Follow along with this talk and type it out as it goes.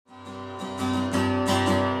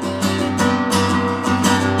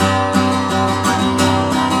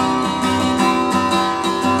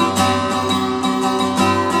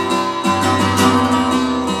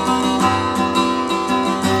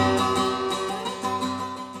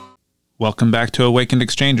Welcome back to Awakened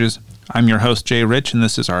Exchanges. I'm your host, Jay Rich, and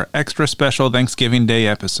this is our extra special Thanksgiving Day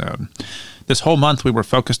episode. This whole month we were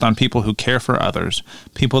focused on people who care for others,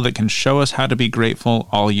 people that can show us how to be grateful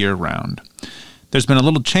all year round. There's been a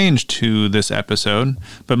little change to this episode,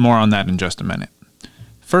 but more on that in just a minute.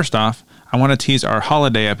 First off, I want to tease our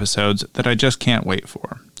holiday episodes that I just can't wait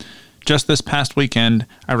for. Just this past weekend,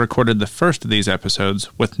 I recorded the first of these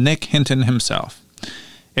episodes with Nick Hinton himself.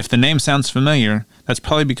 If the name sounds familiar, that's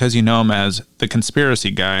probably because you know him as the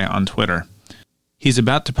Conspiracy Guy on Twitter. He's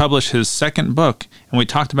about to publish his second book, and we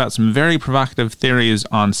talked about some very provocative theories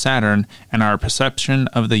on Saturn and our perception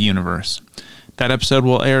of the universe. That episode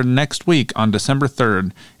will air next week on December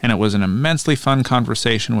 3rd, and it was an immensely fun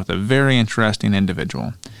conversation with a very interesting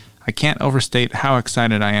individual. I can't overstate how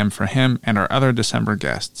excited I am for him and our other December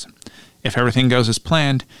guests. If everything goes as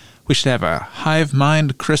planned, we should have a hive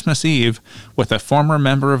mind Christmas Eve with a former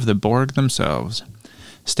member of the Borg themselves.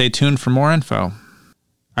 Stay tuned for more info.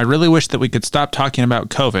 I really wish that we could stop talking about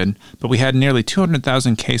COVID, but we had nearly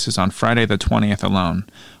 200,000 cases on Friday the 20th alone.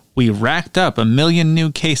 We racked up 1 million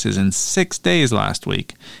new cases in 6 days last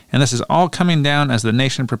week, and this is all coming down as the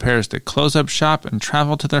nation prepares to close up shop and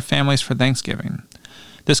travel to their families for Thanksgiving.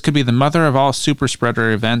 This could be the mother of all super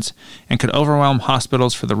spreader events and could overwhelm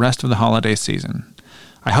hospitals for the rest of the holiday season.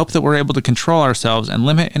 I hope that we're able to control ourselves and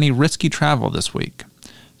limit any risky travel this week.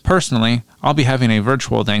 Personally, I'll be having a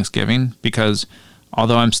virtual Thanksgiving because,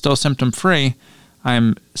 although I'm still symptom-free,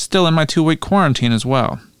 I'm still in my 2-week quarantine as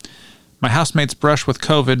well. My housemate's brush with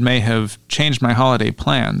COVID may have changed my holiday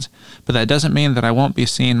plans, but that doesn't mean that I won't be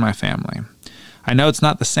seeing my family. I know it's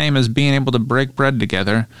not the same as being able to break bread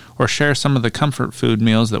together or share some of the comfort food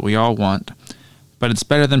meals that we all want, but it's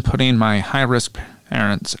better than putting my high-risk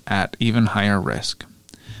parents at even higher risk.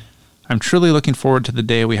 I'm truly looking forward to the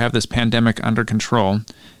day we have this pandemic under control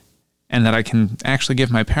and that I can actually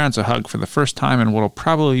give my parents a hug for the first time in what will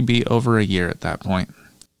probably be over a year at that point.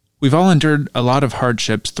 We've all endured a lot of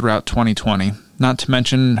hardships throughout 2020, not to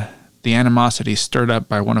mention the animosity stirred up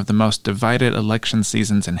by one of the most divided election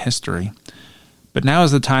seasons in history. But now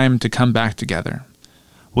is the time to come back together.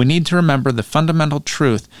 We need to remember the fundamental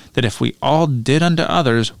truth that if we all did unto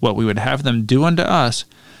others what we would have them do unto us,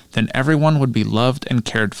 then everyone would be loved and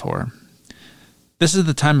cared for. This is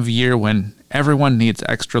the time of year when everyone needs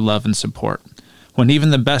extra love and support, when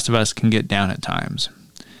even the best of us can get down at times.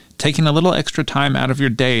 Taking a little extra time out of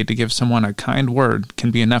your day to give someone a kind word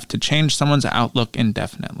can be enough to change someone's outlook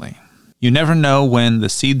indefinitely. You never know when the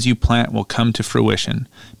seeds you plant will come to fruition,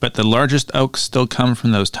 but the largest oaks still come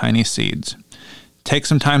from those tiny seeds. Take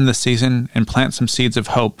some time this season and plant some seeds of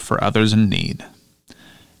hope for others in need.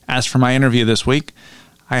 As for my interview this week,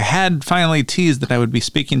 I had finally teased that I would be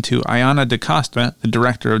speaking to Ayanna DaCosta, the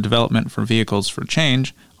Director of Development for Vehicles for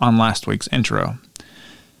Change, on last week's intro.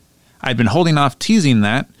 I'd been holding off teasing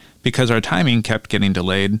that because our timing kept getting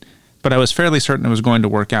delayed, but I was fairly certain it was going to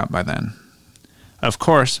work out by then. Of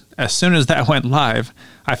course, as soon as that went live,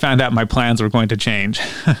 I found out my plans were going to change.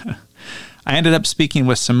 I ended up speaking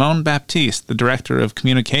with Simone Baptiste, the Director of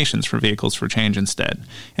Communications for Vehicles for Change instead,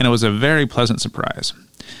 and it was a very pleasant surprise.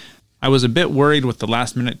 I was a bit worried with the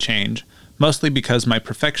last-minute change, mostly because my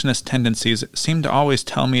perfectionist tendencies seem to always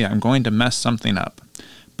tell me I'm going to mess something up.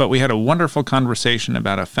 But we had a wonderful conversation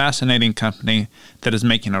about a fascinating company that is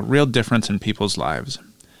making a real difference in people's lives.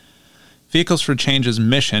 Vehicles for Change's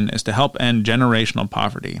mission is to help end generational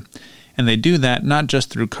poverty, and they do that not just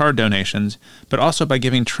through car donations, but also by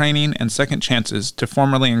giving training and second chances to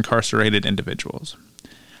formerly incarcerated individuals.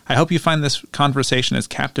 I hope you find this conversation as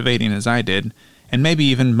captivating as I did, and maybe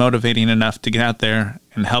even motivating enough to get out there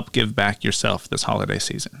and help give back yourself this holiday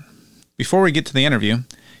season. Before we get to the interview,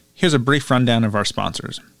 here's a brief rundown of our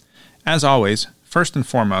sponsors. As always, first and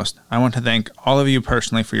foremost, I want to thank all of you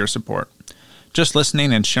personally for your support. Just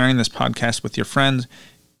listening and sharing this podcast with your friends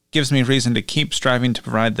gives me reason to keep striving to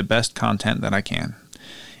provide the best content that I can.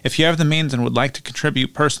 If you have the means and would like to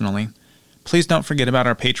contribute personally, please don't forget about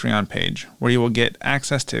our Patreon page, where you will get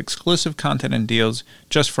access to exclusive content and deals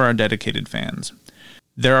just for our dedicated fans.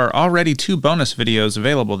 There are already 2 bonus videos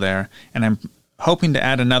available there, and I'm hoping to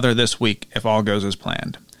add another this week if all goes as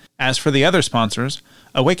planned. As for the other sponsors,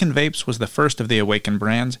 Awaken Vapes was the first of the Awaken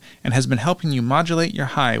brands and has been helping you modulate your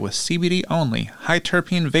high with CBD-only,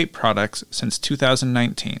 high-terpene vape products since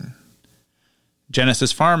 2019.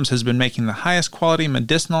 Genesis Farms has been making the highest quality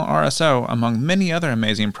medicinal RSO among many other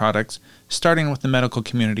amazing products, starting with the medical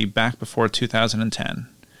community back before 2010.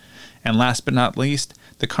 And last but not least,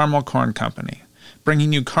 the Caramel Corn Company,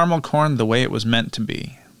 bringing you caramel corn the way it was meant to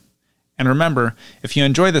be. And remember, if you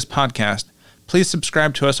enjoy this podcast, Please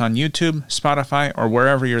subscribe to us on YouTube, Spotify, or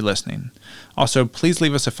wherever you're listening. Also, please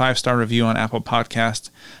leave us a 5-star review on Apple Podcasts.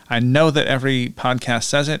 I know that every podcast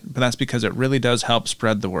says it, but that's because it really does help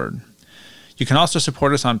spread the word. You can also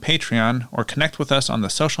support us on Patreon or connect with us on the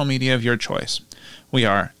social media of your choice. We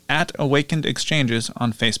are at Awakened Exchanges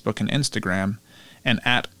on Facebook and Instagram, and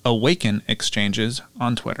at Awaken Exchanges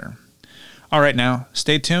on Twitter. All right, now,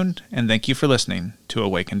 stay tuned, and thank you for listening to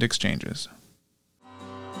Awakened Exchanges.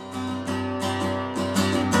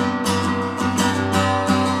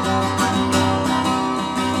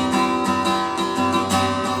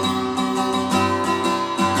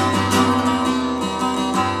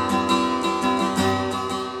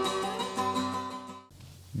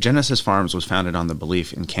 Genesis Farms was founded on the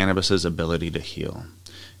belief in cannabis's ability to heal.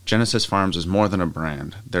 Genesis Farms is more than a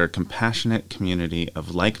brand. They're a compassionate community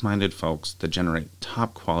of like-minded folks that generate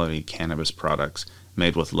top-quality cannabis products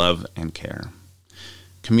made with love and care.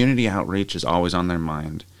 Community outreach is always on their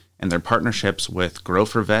mind, and their partnerships with Grow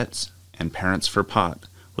for Vets and Parents for Pot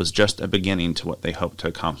was just a beginning to what they hope to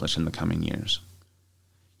accomplish in the coming years.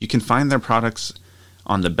 You can find their products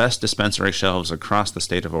on the best dispensary shelves across the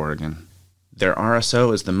state of Oregon. Their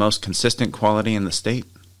RSO is the most consistent quality in the state,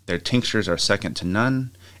 their tinctures are second to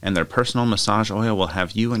none, and their personal massage oil will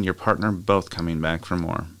have you and your partner both coming back for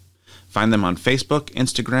more. Find them on Facebook,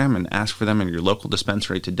 Instagram, and ask for them in your local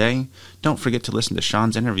dispensary today. Don't forget to listen to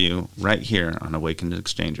Sean's interview right here on Awakened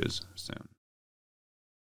Exchanges soon.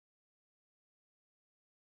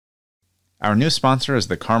 Our new sponsor is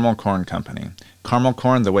the Caramel Corn Company. Caramel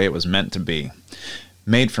corn the way it was meant to be.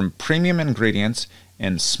 Made from premium ingredients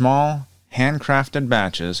in small, handcrafted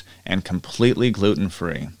batches and completely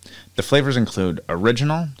gluten-free. The flavors include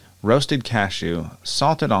original, roasted cashew,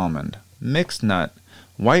 salted almond, mixed nut,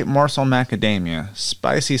 white morsel macadamia,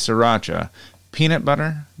 spicy sriracha, peanut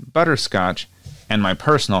butter, butterscotch, and my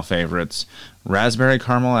personal favorites, raspberry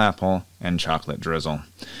caramel apple and chocolate drizzle.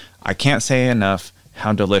 I can't say enough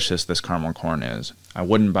how delicious this caramel corn is. I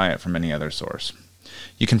wouldn't buy it from any other source.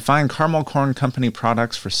 You can find Caramel Corn Company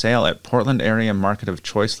products for sale at Portland area Market of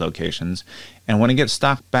Choice locations, and when it gets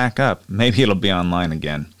stocked back up, maybe it'll be online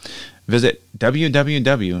again. Visit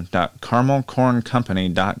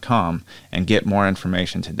www.caramelcorncompany.com and get more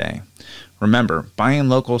information today. Remember, buying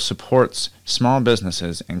local supports small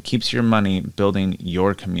businesses and keeps your money building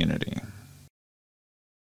your community.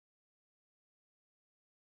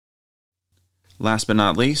 Last but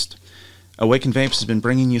not least, Awaken Vapes has been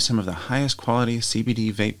bringing you some of the highest quality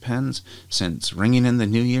CBD vape pens since ringing in the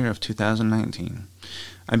new year of 2019.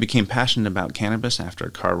 I became passionate about cannabis after a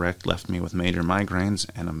car wreck left me with major migraines,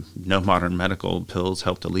 and no modern medical pills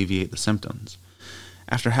helped alleviate the symptoms.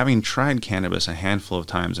 After having tried cannabis a handful of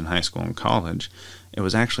times in high school and college, it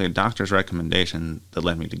was actually a doctor's recommendation that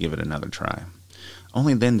led me to give it another try.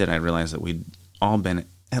 Only then did I realize that we'd all been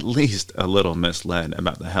at least a little misled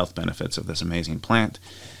about the health benefits of this amazing plant.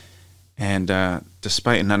 And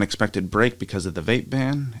despite an unexpected break because of the vape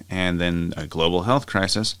ban and then a global health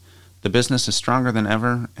crisis, the business is stronger than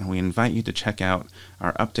ever, and we invite you to check out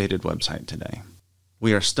our updated website today.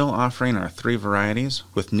 We are still offering our 3 varieties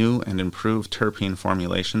with new and improved terpene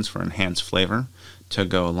formulations for enhanced flavor to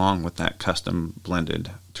go along with that custom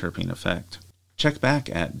blended terpene effect. Check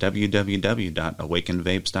back at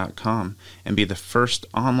www.awakenvapes.com and be the first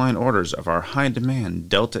online orders of our high-demand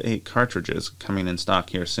Delta 8 cartridges coming in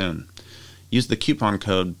stock here soon. Use the coupon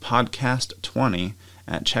code PODCAST20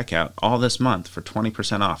 at checkout all this month for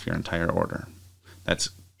 20% off your entire order. That's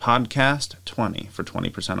PODCAST20 for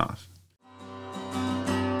 20% off.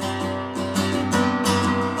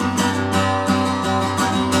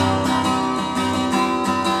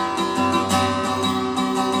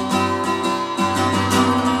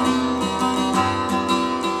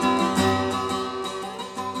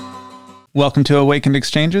 Welcome to Awakened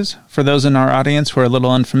Exchanges. For those in our audience who are a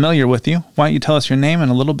little unfamiliar with you, why don't you tell us your name and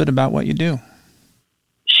a little bit about what you do?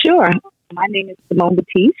 Sure. My name is Simone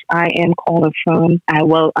Batiste. I am calling from, I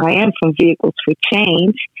am from Vehicles for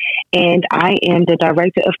Change, and I am the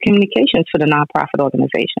Director of Communications for the nonprofit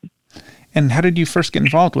organization. And how did you first get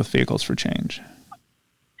involved with Vehicles for Change?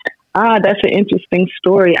 That's an interesting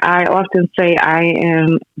story. I often say I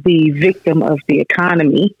am the victim of the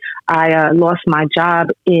economy. I lost my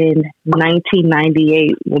job in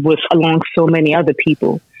 1998 along so many other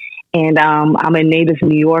people. And I'm a native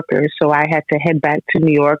New Yorker, so I had to head back to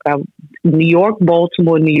New York. New York,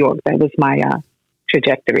 Baltimore, New York. That was my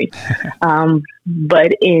trajectory.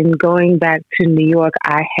 But in going back to New York,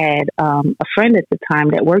 I had a friend at the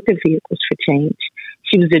time that worked at Vehicles for Change.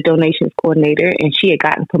 She was the donations coordinator, and she had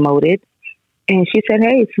gotten promoted. And she said,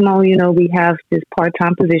 "Hey, Simone, we have this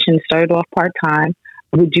part-time position. It started off part-time.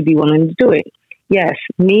 Would you be willing to do it?" Yes,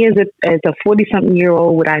 me as a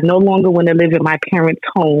 40-something-year-old, would I no longer want to live in my parents'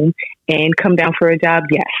 home and come down for a job?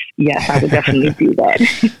 Yes, I would definitely do that.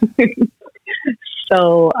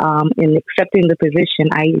 So, in accepting the position,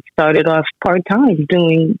 I started off part-time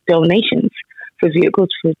doing donations for Vehicles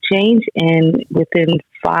for Change, and within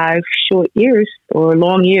 5 short years or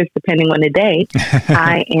long years, depending on the day,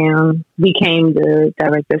 I became the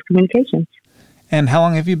director of communications. And how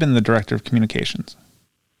long have you been the director of communications?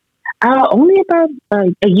 Only about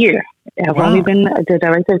a year. I've Wow. only been the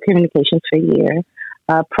director of communications for a year.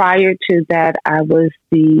 Prior to that, I was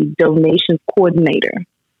the donations coordinator.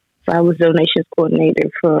 So I was donations coordinator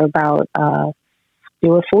for about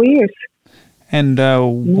 4 years. And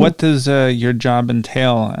what does your job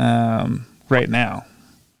entail right now?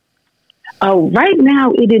 Right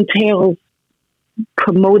now, it entails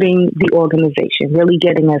promoting the organization, really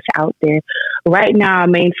getting us out there. Right now, our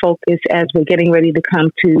main focus as we're getting ready to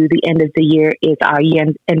come to the end of the year is our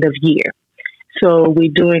end of year. So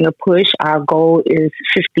we're doing a push. Our goal is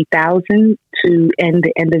 50,000 to end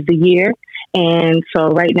the end of the year. And so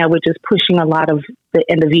right now we're just pushing a lot of the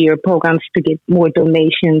end of year programs to get more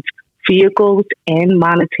donations, vehicles and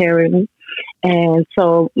monetary. And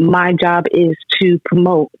so my job is to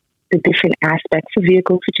promote the different aspects of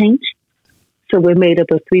Vehicles for Change. So we're made up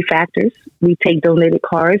of 3 factors. We take donated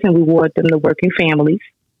cars and we award them to working families.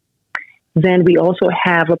 Then we also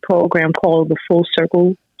have a program called the Full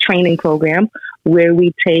Circle Training Program, where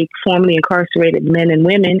we take formerly incarcerated men and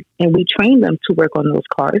women and we train them to work on those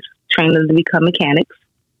cars, train them to become mechanics.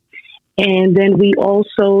 And then we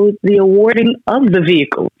also, the awarding of the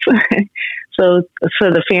vehicles. So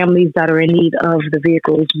for the families that are in need of the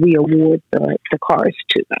vehicles, we award the cars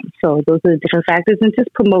to them. So those are the different factors, and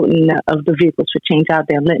just promoting of the Vehicles for Change out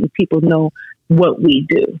there, letting people know what we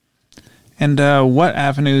do. And what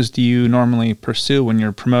avenues do you normally pursue when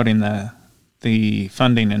you're promoting the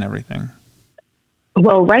funding and everything?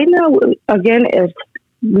 Well, right now, again,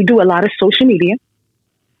 we do a lot of social media,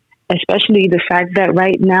 especially the fact that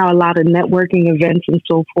right now a lot of networking events and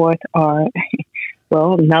so forth are,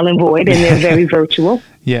 well, null and void, and they're very virtual.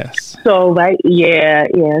 Yes. So, right, yeah.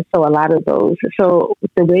 So a lot of those. So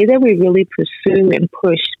the way that we really pursue and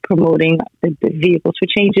push promoting the Vehicles for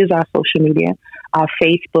Change is our social media, our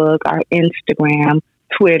Facebook, our Instagram,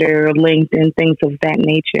 Twitter, LinkedIn, things of that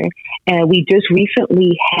nature. And we just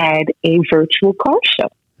recently had a virtual car show.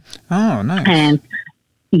 Oh, nice. And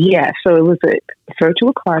yeah, so it was a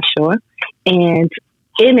virtual car show. And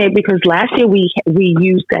in it, because last year we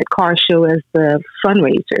used that car show as the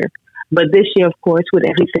fundraiser. But this year, of course, with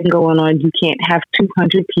everything going on, you can't have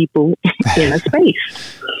 200 people in a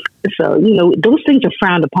space. So, those things are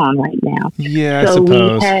frowned upon right now. Yeah, so I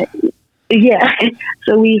suppose.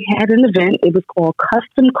 So we had an event. It was called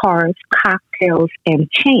Custom Cars, Cocktails,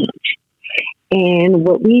 and Change. And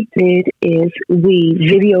what we did is we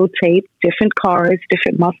videotaped different cars,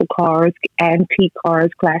 different muscle cars, antique cars,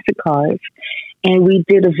 classic cars. And we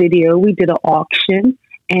did a video, we did an auction.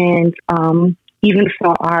 And even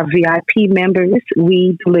for our VIP members,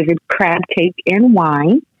 we delivered crab cake and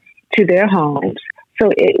wine to their homes. So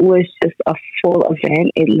it was just a full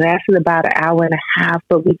event. It lasted about an hour and a half,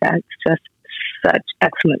 but we got just such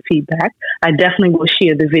excellent feedback. I definitely will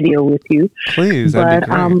share the video with you. Please, that'd be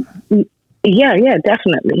great. Yeah,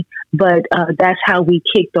 definitely. But that's how we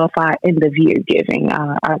kicked off our end of year giving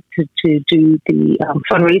to do the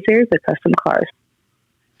fundraiser, the custom cars.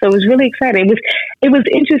 So it was really exciting. It was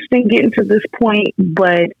interesting getting to this point,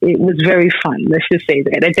 but it was very fun. Let's just say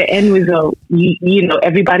that. At the end result,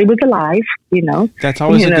 everybody was alive. That's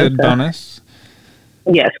always a good bonus.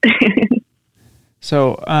 Yes.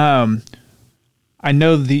 So I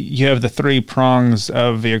know you have the 3 prongs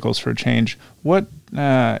of Vehicles for Change. What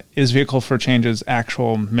is Vehicle for Change's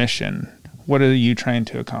actual mission? What are you trying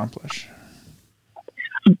to accomplish?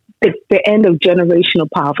 The end of generational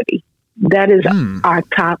poverty. That is our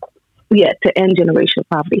top, to end generational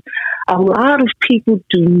poverty. A lot of people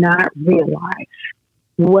do not realize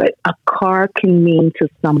what a car can mean to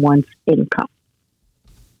someone's income.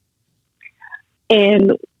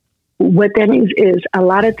 And what that means is a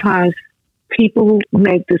lot of times people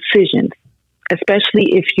make decisions,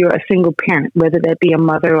 especially if you're a single parent, whether that be a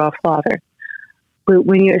mother or a father. But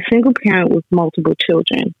when you're a single parent with multiple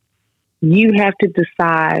children, you have to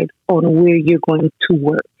decide on where you're going to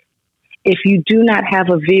work. If you do not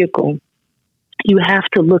have a vehicle, you have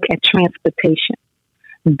to look at transportation.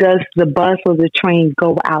 Does the bus or the train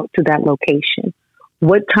go out to that location?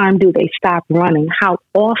 What time do they stop running? How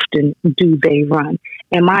often do they run?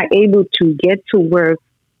 Am I able to get to work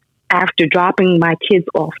after dropping my kids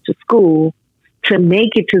off to school to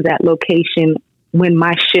make it to that location when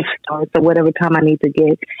my shift starts or whatever time I need to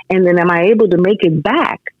get. And then am I able to make it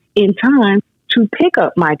back in time to pick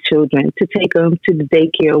up my children, to take them to the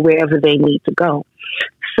daycare or wherever they need to go?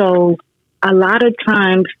 So a lot of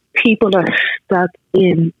times people are stuck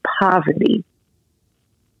in poverty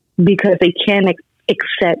because they can't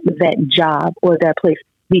accept that job or that place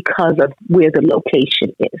because of where the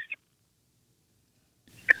location is.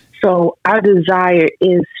 So our desire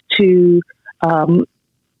is to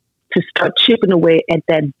start chipping away at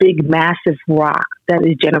that big, massive rock that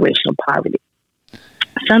is generational poverty.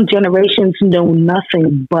 Some generations know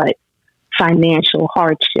nothing but financial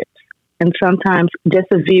hardships. And sometimes just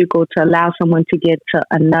a vehicle to allow someone to get to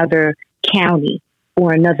another county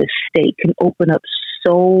or another state can open up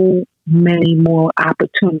so many more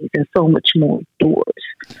opportunities and so much more doors.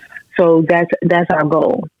 So that's our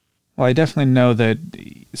goal. Well, I definitely know that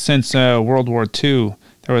since World War II,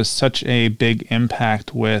 there was such a big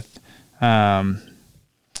impact with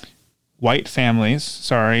white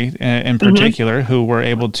families, in particular, who were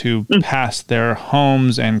able to pass their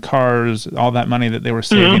homes and cars, all that money that they were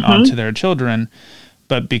saving onto their children.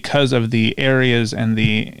 But because of the areas and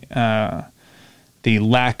the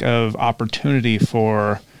lack of opportunity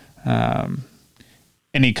for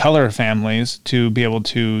any color families to be able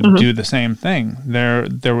to do the same thing,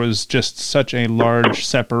 there was just such a large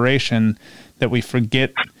separation that we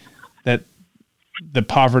forget that the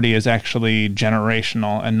poverty is actually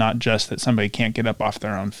generational and not just that somebody can't get up off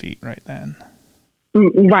their own feet right then.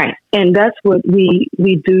 Right. And that's what we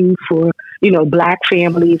do for, Black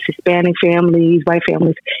families, Hispanic families, white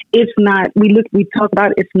families. It's not, we talk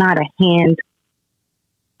about it's not a hand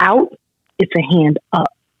out, it's a hand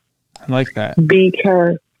up. I like that.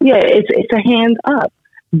 Because, it's a hand up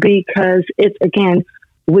because it's, again,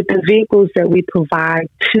 with the vehicles that we provide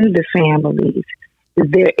to the families,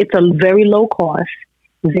 it's a very low cost.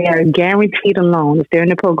 They're guaranteed a loan. If they're in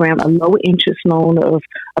the program, a low interest loan of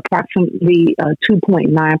approximately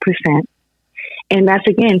 2.9%. And that's,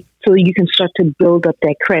 again, so you can start to build up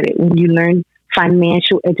that credit. When you learn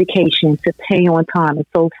financial education to pay on time and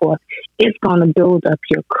so forth, it's going to build up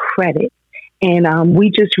your credit. And we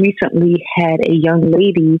just recently had a young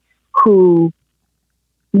lady who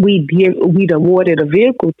we'd awarded a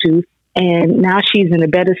vehicle to, and now she's in a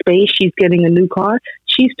better space. She's getting a new car.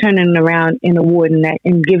 She's turning around and awarding that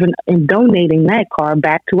and donating that car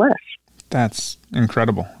back to us. That's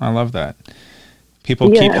incredible. I love that.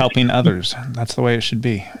 People keep helping others. That's the way it should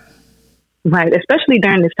be. Right, especially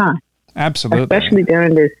during this time. Absolutely. Especially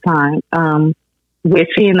during this time. We're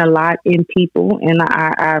seeing a lot in people, and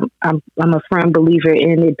I'm a firm believer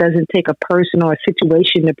in it doesn't take a person or a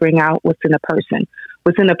situation to bring out what's in a person.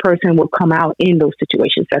 What's in a person will come out in those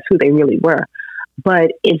situations. That's who they really were.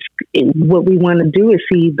 But what we want to do is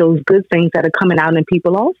see those good things that are coming out in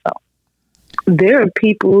people also. There are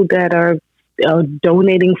people that are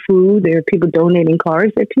donating food. There are people donating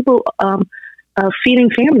cars. There are people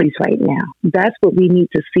feeding families right now. That's what we need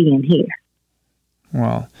to see and hear.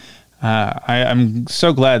 Well, I'm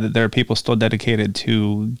so glad that there are people still dedicated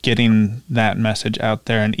to getting that message out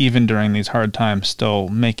there, and even during these hard times, still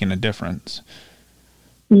making a difference.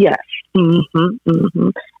 Yes. And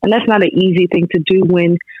that's not an easy thing to do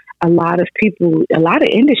when a lot of people, a lot of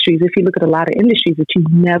industries, if you look at a lot of industries that you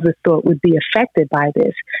never thought would be affected by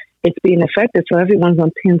this, it's being affected. So everyone's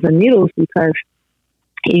on pins and needles because,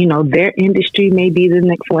 their industry may be the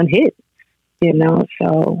next one hit,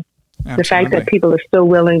 so Absolutely. The fact that people are still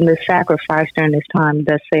willing to sacrifice during this time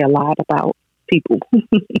does say a lot about people.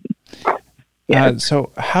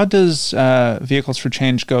 So how does Vehicles for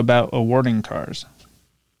Change go about awarding cars?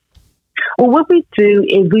 Well, what we do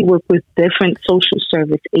is we work with different social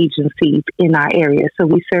service agencies in our area. So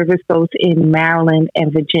we service those in Maryland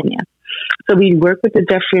and Virginia. So we work with the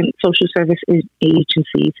different social service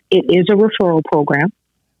agencies. It is a referral program.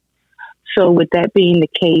 So with that being the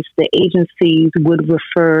case, the agencies would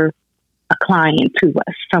refer a client to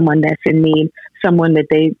us, someone that's in need, someone that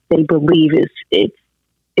they believe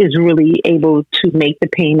is really able to make the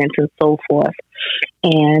payments and so forth.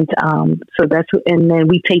 And so and then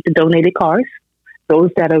we take the donated cars, those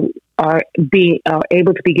that are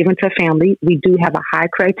able to be given to a family. We do have a high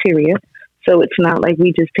criteria, so it's not like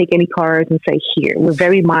we just take any cars and say here. We're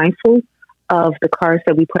very mindful of the cars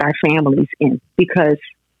that we put our families in because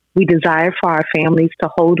we desire for our families to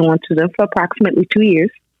hold on to them for approximately 2 years.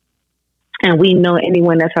 And we know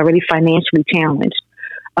anyone that's already financially challenged,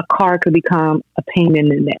 a car could become a pain in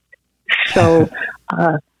the neck. So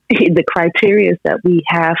the criteria that we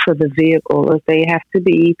have for the vehicle is they have to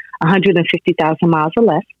be 150,000 miles or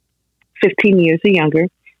less, 15 years or younger.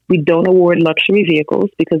 We don't award luxury vehicles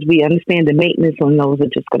because we understand the maintenance on those are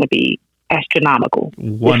just going to be astronomical.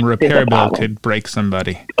 One repair bill could break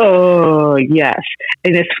somebody. Oh, yes.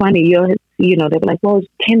 And it's funny, they're like, well,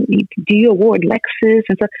 do you award Lexus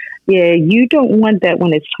and stuff? Yeah, you don't want that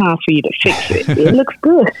when it's time for you to fix it. It looks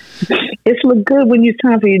good. It's look good when it's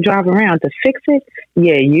time for you to drive around. To fix it,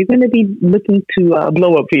 yeah, you're going to be looking to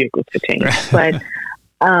blow up vehicles for change. But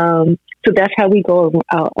so that's how we go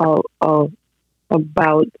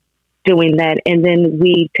about doing that. And then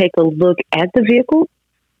we take a look at the vehicle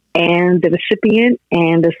and the recipient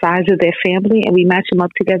and the size of their family, and we match them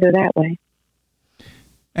up together that way.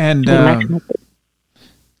 And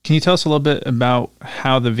can you tell us a little bit about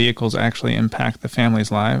how the vehicles actually impact the family's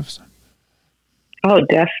lives? Oh,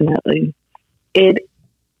 definitely. It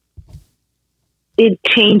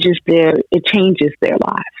changes their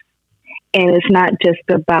lives. And it's not just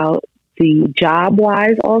about the job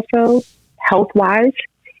wise, also health wise.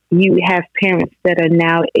 You have parents that are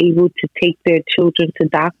now able to take their children to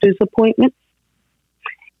doctor's appointments.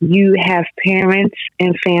 You have parents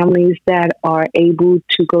and families that are able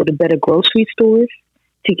to go to better grocery stores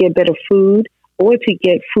to get better food, or to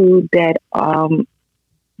get food that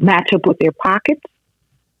match up with their pockets.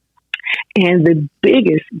 And the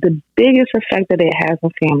biggest effect that it has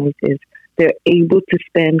on families is they're able to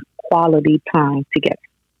spend quality time together.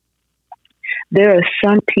 There are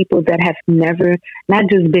some people that have never, not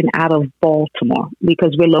just been out of Baltimore,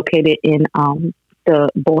 because we're located in the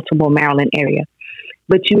Baltimore, Maryland area,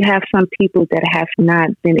 but you have some people that have not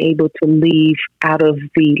been able to leave out of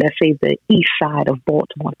the, let's say, the east side of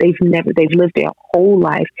Baltimore. They've lived their whole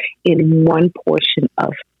life in one portion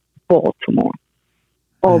of Baltimore,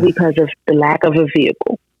 all because of the lack of a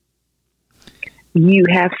vehicle. You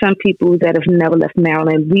have some people that have never left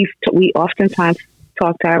Maryland. We oftentimes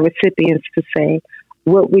talk to our recipients to say,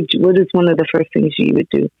 what is one of the first things you would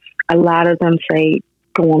do? A lot of them say,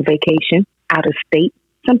 go on vacation out of state.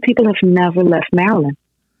 Some people have never left Maryland.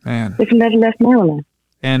 Man. They've never left Maryland.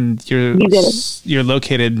 And you're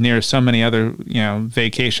located near so many other,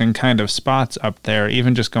 vacation kind of spots up there,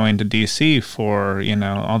 even just going to DC for,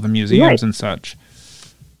 all the museums and such.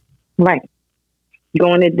 Right.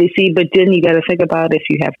 Going to DC, but then you got to think about if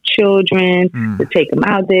you have children to take them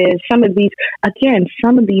out there. Some of these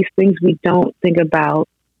things we don't think about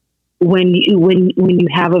when you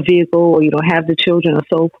have a vehicle or you don't have the children or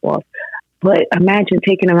so forth. But imagine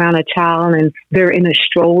taking around a child and they're in a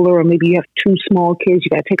stroller, or maybe you have two small kids. You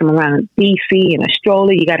got to take them around DC in a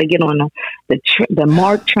stroller. You got to get on the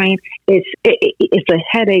MARC train. It's a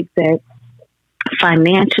headache that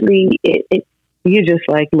financially you're just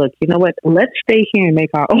like, look, you know what? Let's stay here and make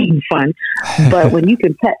our own fun. But when you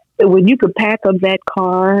could pack up that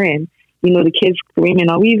car and the kids screaming,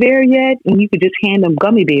 "Are we there yet?" and you could just hand them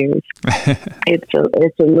gummy bears, it's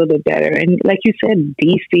a little better. And like you said,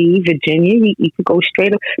 DC, Virginia, you could go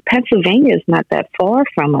straight up. Pennsylvania is not that far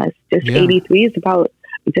from us. 83 is about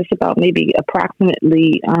maybe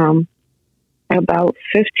approximately about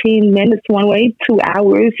 15 minutes one way, 2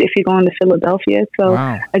 hours if you're going to Philadelphia. So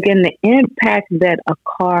Again, the impact that a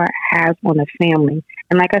car has on a family,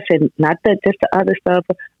 and like I said, not that just the other stuff,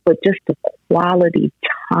 but just the quality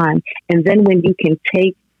time. And then when you can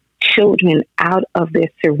take children out of their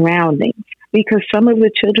surroundings, because some of the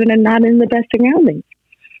children are not in the best surroundings.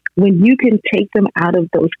 When you can take them out of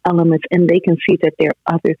those elements and they can see that there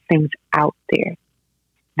are other things out there,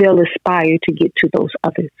 they'll aspire to get to those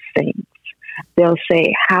other things. They'll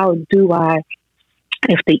say, how do I,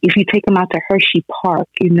 if you take them out to Hershey Park,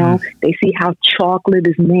 they see how chocolate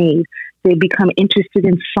is made. They become interested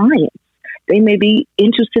in science. They may be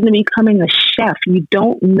interested in becoming a chef. You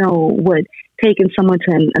don't know what taking someone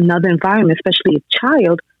to another environment, especially a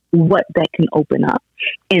child, what that can open up.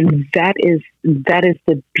 And that is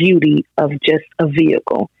the beauty of just a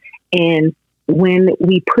vehicle. And when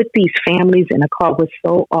we put these families in a car, what's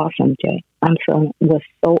so awesome, Jay, what's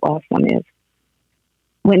so awesome is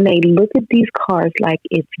when they look at these cars like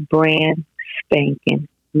it's brand spanking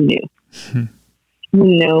new.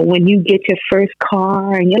 When you get your first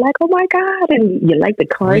car and you're like, oh my God, and you like the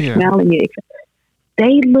car smell, and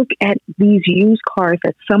they look at these used cars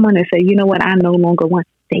that someone has said, you know what, I no longer want.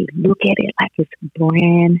 They look at it like it's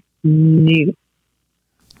brand new.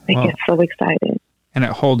 They get so excited. And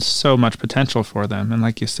it holds so much potential for them. And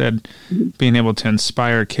like you said, being able to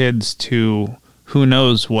inspire kids to who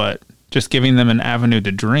knows what, just giving them an avenue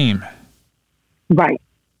to dream. Right.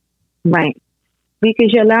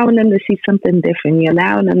 Because you're allowing them to see something different. You're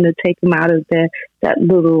allowing them to take them out of that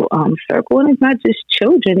little circle. And it's not just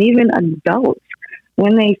children, even adults.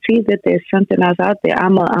 When they see that there's something else out there,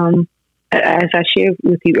 as I shared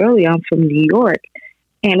with you earlier, I'm from New York.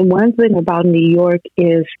 And one thing about New York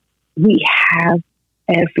is we have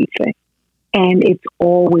everything. and it's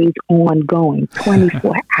always ongoing,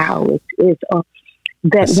 24 hours. It's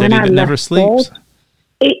that A city when I that never left sleeps. Baltimore,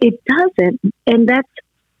 it doesn't, and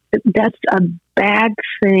that's a bad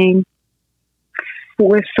thing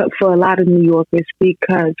for a lot of New Yorkers,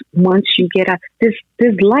 because once you get out,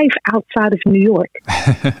 there's life outside of New York.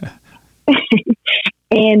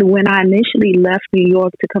 And when I initially left New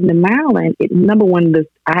York to come to Maryland, number one, it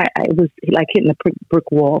was like hitting a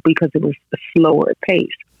brick wall because it was a slower pace.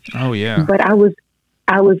 Oh yeah. But I was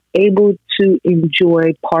able to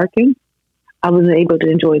enjoy parking. I was able to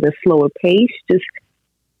enjoy the slower pace, just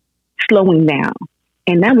slowing down.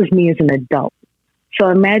 And that was me as an adult. So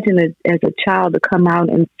imagine as a child to come out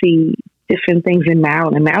and see different things in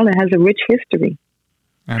Maryland. Maryland has a rich history.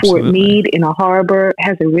 Absolutely. Fort Meade in a harbor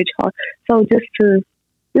has a rich harbor. So just to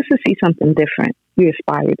see something different, you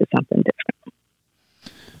aspire to something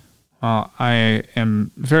different. Well, I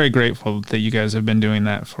am very grateful that you guys have been doing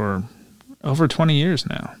that for over 20 years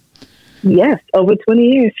now. Yes, over 20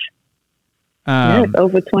 years. Yes,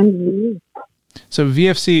 over 20 years. So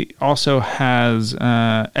VFC also has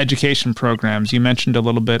education programs. You mentioned a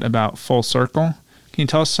little bit about Full Circle. Can you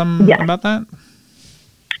tell us some about that?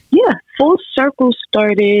 Yeah, Full Circle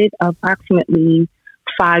started approximately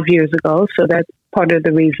 5 years ago. So that's part of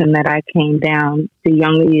the reason that I came down. The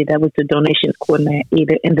young lady that was the donations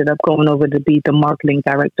coordinator ended up going over to be the marketing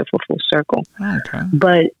director for Full Circle. Okay.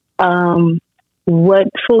 But what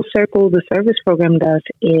Full Circle, the service program, does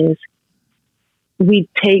is we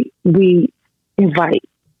invite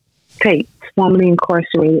formerly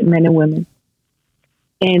incarcerated men and women,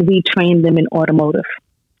 and we train them in automotive.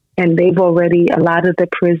 And a lot of the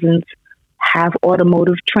prisons have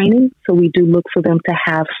automotive training, so we do look for them to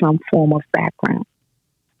have some form of background.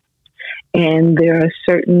 And there are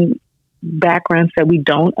certain backgrounds that we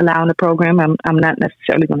don't allow in the program. I'm not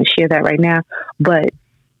necessarily going to share that right now, but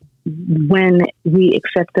when we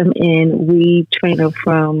accept them in, we train them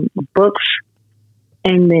from books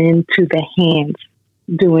and then to the hands,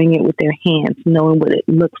 doing it with their hands, knowing what it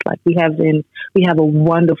looks like. We have a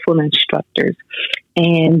wonderful instructors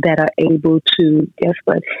and that are able to,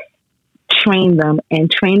 train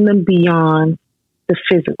them beyond the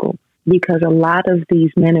physical, because a lot of these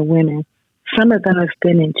men and women, some of them have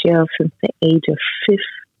been in jail since the age of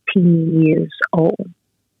 15 years old.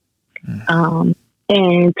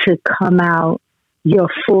 And to come out, you're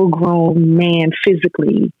a full-grown man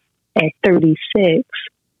physically at 36,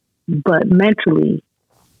 but mentally,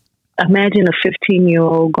 imagine a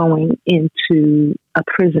 15-year-old going into a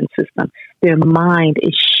prison system. Their mind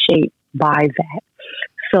is shaped by that.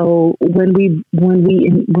 So when we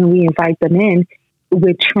invite them in,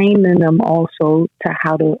 we're training them also to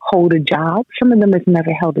how to hold a job. Some of them have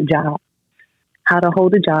never held a job. How to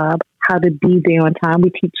hold a job, how to be there on time.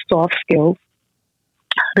 We teach soft skills,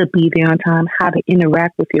 how to be there on time, how to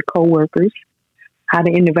interact with your coworkers, how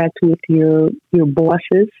to interact with your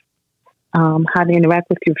bosses, how to interact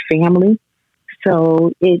with your family.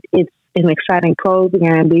 So it's an exciting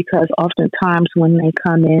program, because oftentimes when they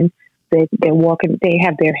come in, they're walking, they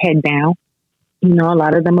have their head down. You know, a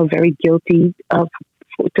lot of them are very guilty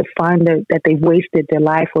to find that they've wasted their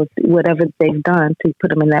life or whatever they've done to put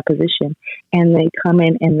them in that position. And they come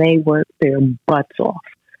in and they work their butts off,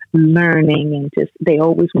 learning, and they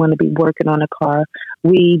always want to be working on a car.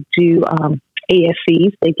 We do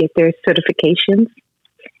ASCs. They get their certifications.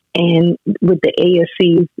 And with the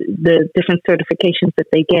ASCs, the different certifications that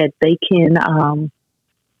they get, they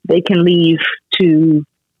can leave to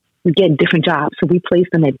get different jobs. So we place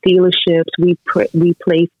them at dealerships. We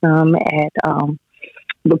place them at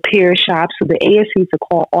repair shops. So the ASCs are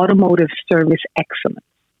called Automotive Service Excellence.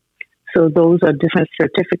 So those are different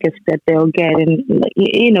certificates that they'll get, and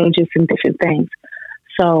just in different things.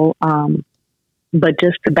 So, but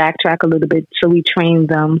just to backtrack a little bit, so we train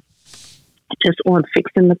them just on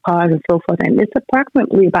fixing the cars and so forth. And it's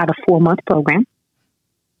approximately about a 4-month program.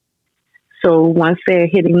 So once they're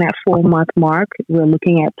hitting that 4-month mark, we're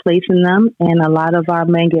looking at placing them. And a lot of our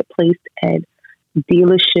men get placed at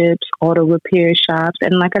dealerships, auto repair shops.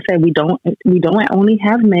 And like I said, we don't only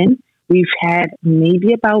have men. We've had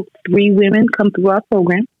maybe about 3 women come through our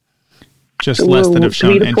program. Just less that have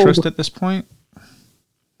shown interest at this point?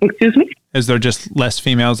 Excuse me? Is there just less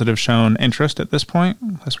females that have shown interest at this point?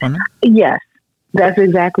 Less women? Yes, that's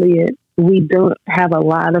exactly it. We don't have a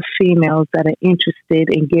lot of females that are interested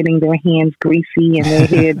in getting their hands greasy and their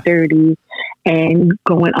hair dirty and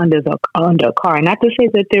going under a car. Not to say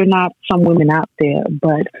that there are not some women out there,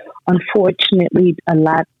 but unfortunately, a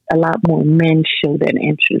lot more men show that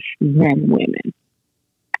interest than women.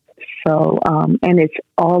 So, and it's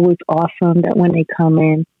always awesome that when they come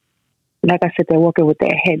in, like I said, they're walking with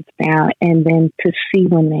their heads down. And then to see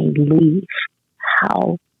when they leave,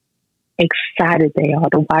 how excited they are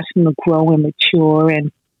to watch them grow and mature,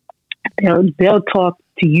 and they'll talk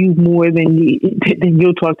to you more than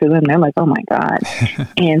you'll talk to them. They're like, oh my God.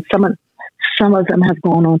 And some of them have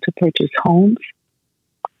gone on to purchase homes.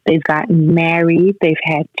 They've gotten married. They've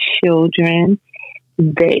had children.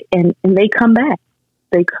 They come back.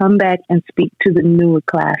 They come back and speak to the newer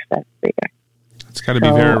class that's there. It's got to be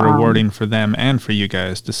very rewarding for them and for you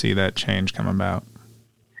guys to see that change come about.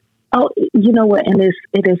 Oh, you know what? And it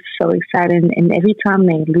is so exciting. And every time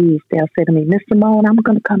they leave, they'll say to me, Miss Simone, I'm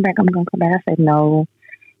going to come back. I'm going to come back. I said, no,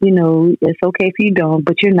 it's okay if you don't,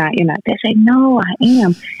 but you're not. They say, no, I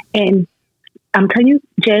am. And I'm telling you,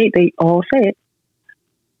 Jay, they all say it.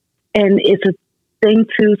 And it's a thing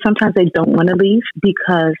too. Sometimes they don't want to leave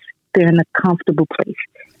because they're in a comfortable place.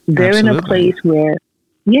 They're Absolutely. In a place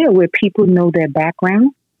where people know their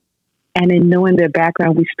background, and in knowing their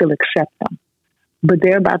background, we still accept them. But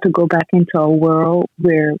they're about to go back into a world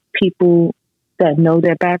where people that know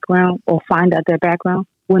their background or find out their background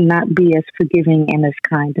will not be as forgiving and as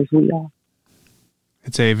kind as we are.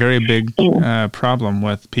 It's a very big problem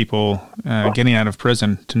with people getting out of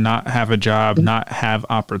prison to not have a job, not have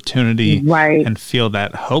opportunity, right. and feel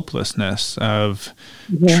that hopelessness of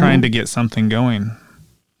trying to get something going.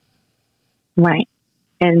 Right.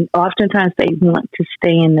 And oftentimes they want to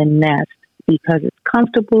stay in the nest because it's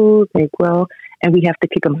comfortable, they grow, and we have to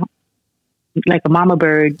kick them out. Like a mama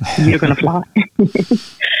bird, you're going to fly.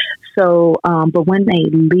 So, but when they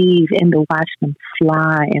leave and to watch them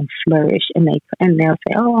fly and flourish, and they'll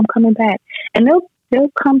say, "Oh, I'm coming back," and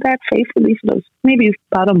they'll come back faithfully for those maybe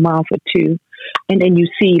about a month or two, and then you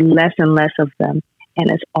see less and less of them, and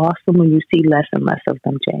it's awesome when you see less and less of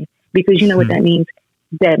them, Jay, because you know what that means.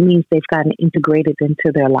 That means they've gotten integrated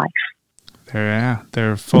into their life.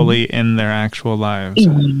 They're fully in their actual lives.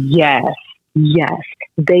 Yes.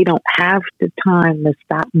 They don't have the time to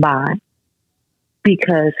stop by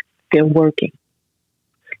because they're working.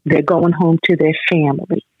 They're going home to their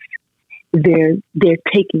families. They're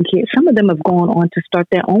taking care. Some of them have gone on to start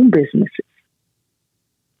their own businesses.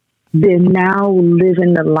 They're now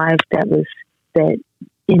living the life that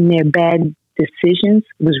in their bad decisions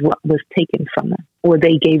was what was taken from them, or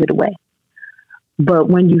they gave it away. But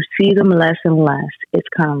when you see them less and less, it's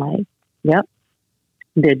kind of like, yep,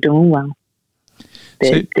 they're doing well.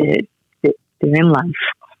 They're in life.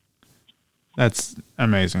 That's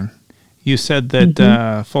amazing. You said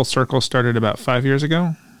that Full Circle started about 5 years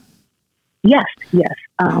ago? Yes.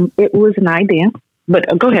 It was an idea, but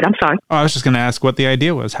go ahead. I'm sorry. Oh, I was just going to ask what the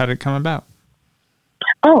idea was. How did it come about?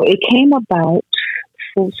 Oh, it came about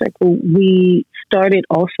Full Circle. We started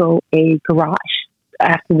also a garage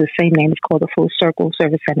after the same name. It's called the Full Circle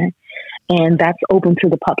Service Center, and that's open to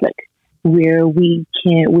the public where we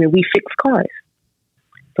fix cars.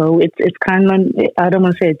 So it's kind of, I don't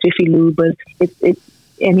want to say a Jiffy Lube, but it's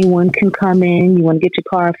anyone can come in. You want to get your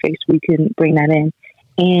car fixed, we can bring that in.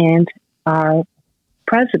 And our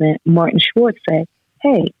president, Martin Schwartz, said,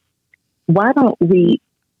 hey, why don't we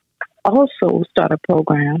also start a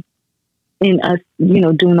program in us, doing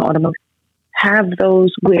the automotive, have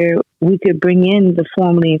those where we could bring in the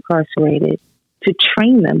formerly incarcerated to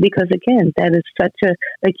train them? Because again, that is such a,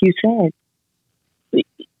 like you said,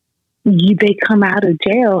 they come out of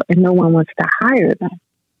jail and no one wants to hire them.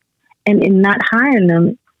 And in not hiring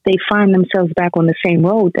them, they find themselves back on the same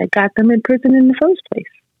road that got them in prison in the first place.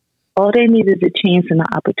 All they need is a chance and an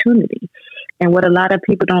opportunity. And what a lot of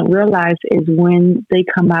people don't realize is when they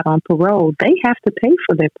come out on parole, they have to pay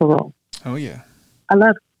for their parole. Oh, yeah.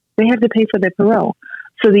 They have to pay for their parole.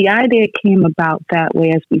 So the idea came about that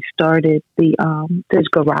way as we started this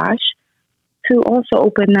garage, to also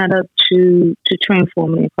open that up to train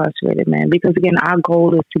formerly incarcerated men. Because again, our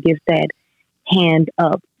goal is to give that hand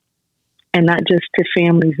up, and not just to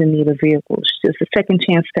families in need of vehicles, just a second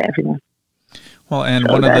chance to everyone. Well, and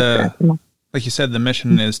so one of the, like you said, the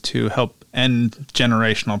mission is to help end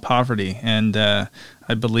generational poverty. And I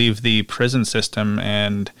believe the prison system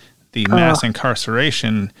and the mass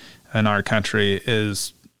incarceration in our country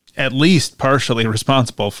is at least partially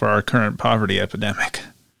responsible for our current poverty epidemic.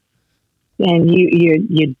 And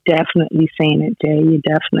you're definitely saying it, Jay. You're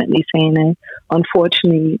definitely saying it.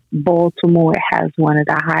 Unfortunately, Baltimore has one of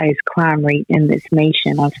the highest crime rate in this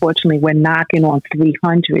nation. Unfortunately, we're knocking on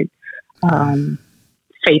 300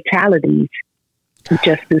 fatalities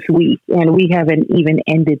just this week, and we haven't even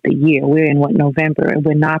ended the year. We're in November, and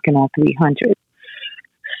we're knocking on 300.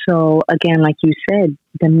 So again, like you said,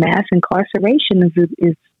 the mass incarceration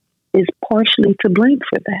is partially to blame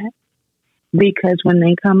for that, because when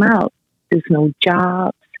they come out, there's no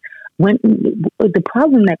jobs. when the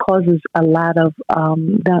problem that causes a lot of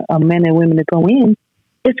the men and women to go in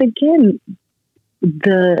is, again,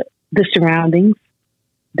 the surroundings,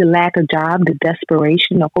 the lack of job, the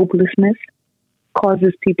desperation, the hopelessness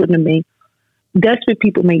causes people to make desperate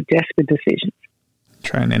decisions.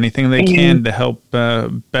 Trying anything they can to help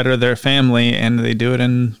better their family, and they do it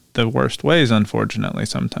in the worst ways, unfortunately,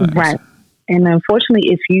 sometimes. Right. And unfortunately,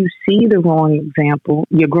 if you see the wrong example,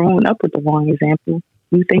 you're growing up with the wrong example,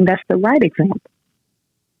 you think that's the right example.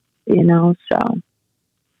 So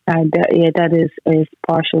that is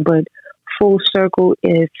partial, but full circle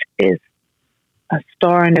is a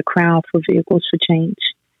star in the crown for Vehicles for Change,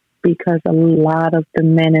 because a lot of the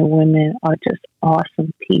men and women are just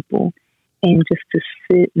awesome people. And just to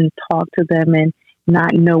sit and talk to them and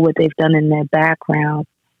not know what they've done in their background,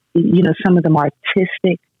 some of them are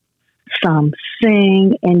artistic, some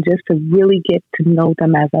sing, and just to really get to know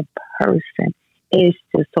them as a person, it's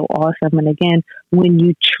just so awesome. And again, when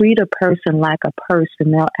you treat a person like a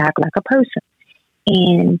person, they'll act like a person.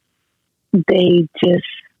 And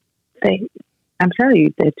I'm telling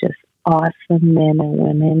you, they're just awesome men and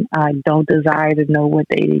women. I don't desire to know what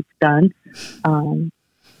they've done.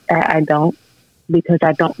 I don't, because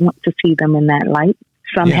I don't want to see them in that light.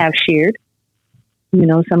 Some have shared,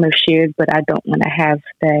 some have shared, but I don't want to have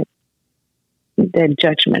that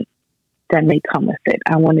judgment that may come with it.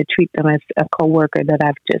 I want to treat them as a coworker that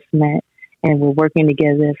I've just met, and we're working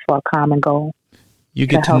together for a common goal. You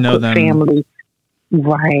get to know them, families,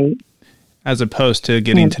 right? As opposed to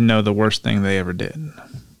getting to know the worst thing they ever did.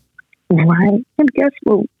 Right. And guess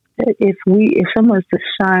what? If someone was to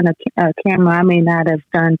shine a camera, I may not have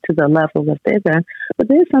done to the level that they've done, but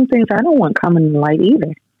there's some things I don't want coming in the light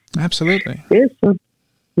either. Absolutely.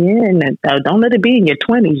 And don't let it be in your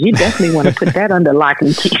 20s. You definitely want to put that under lock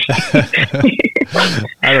and key.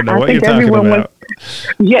 I don't know what you're talking about.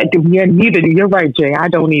 Neither. You're right, Jay. I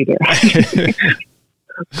don't either.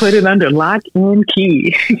 Put it under lock and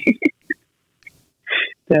key.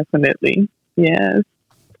 Definitely. Yes.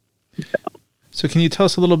 So can you tell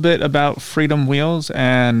us a little bit about Freedom Wheels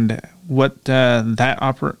and what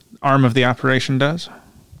that arm of the operation does?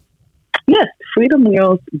 Yes, Freedom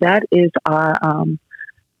Wheels, that is our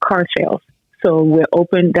car sales. So we're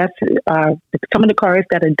open. That's some of the cars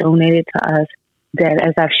that are donated to us that,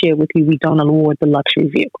 as I've shared with you, we don't award the luxury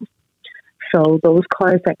vehicles. So those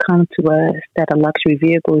cars that come to us that are luxury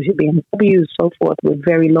vehicles, your BMW, so forth, with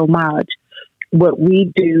very low mileage, what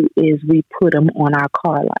we do is we put them on our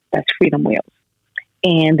car lot. That's Freedom Wheels.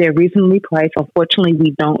 And they're reasonably priced. Unfortunately, we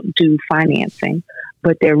don't do financing,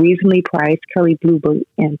 but they're reasonably priced, Kelley Blue Book.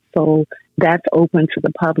 And so that's open to the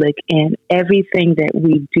public. And everything that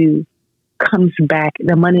we do comes back,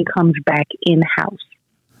 the money comes back in-house.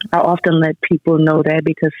 I often let people know that,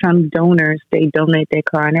 because some donors, they donate their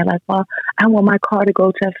car and they're like, well, I want my car to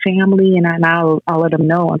go to a family. And I'll let them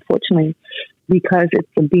know, unfortunately, because it's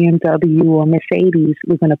a BMW or Mercedes,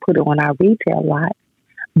 we're going to put it on our retail lot.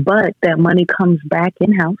 But that money comes back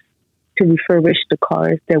in-house to refurbish the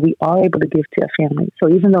cars that we are able to give to a family. So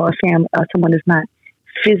even though someone is not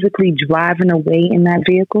physically driving away in that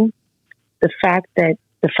vehicle, the fact that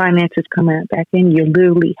the finances coming back in, you're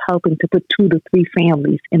literally helping to put 2 to 3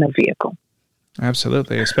 families in a vehicle.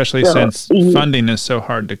 Absolutely, especially since funding is so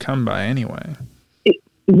hard to come by anyway.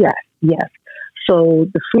 Yes. So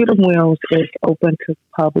the Freedom Wheels is open to the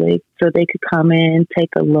public, so they could come in,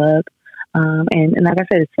 take a look. And like I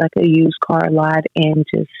said, it's like a used car lot, and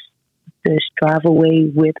just drive away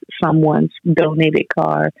with someone's donated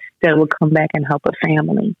car that will come back and help a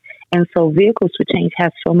family. And so Vehicles for Change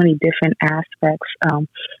has so many different aspects.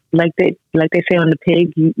 Like they say on the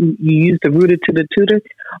pig, you use the rooter to the tutor.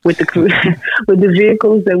 With the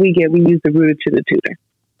vehicles that we get, we use the rooter to the tutor.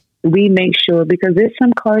 We make sure, because there's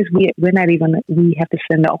some cars we have to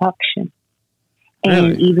send to auction.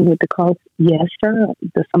 And really? Even with the cars, yes, sir.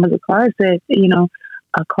 Some of the cars that,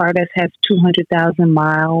 a car that has 200,000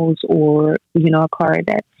 miles, or, a car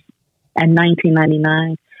that's at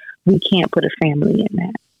 $19.99, we can't put a family in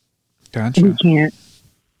that. Gotcha. We can't.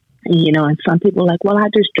 And some people are like, well, I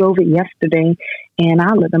just drove it yesterday, and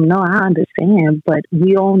I'll let them know, I understand. But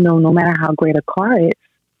we all know, no matter how great a car is,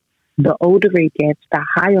 the older it gets, the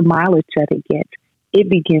higher mileage that it gets, it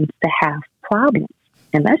begins to have problems.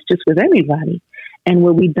 And that's just with everybody. And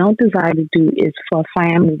what we don't desire to do is for a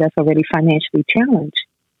family that's already financially challenged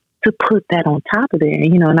to put that on top of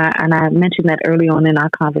it. And I mentioned that early on in our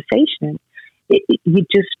conversation. You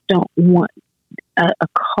just don't want a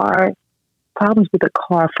car. Problems with a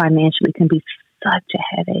car financially can be such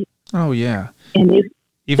a headache. Oh yeah, and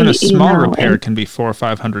even a small repair can be $400 or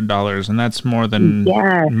 $500, and that's more than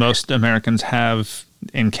most Americans have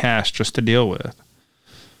in cash just to deal with.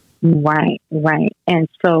 Right. And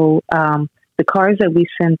so the cars that we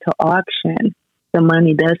send to auction, the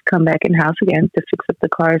money does come back in-house again to fix up the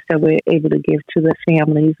cars that we're able to give to the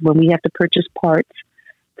families when we have to purchase parts,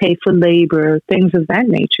 pay for labor, things of that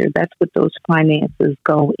nature. That's what those finances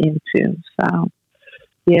go into. So,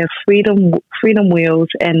 yeah, Freedom Wheels,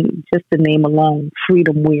 and just the name alone,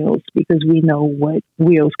 Freedom Wheels, because we know what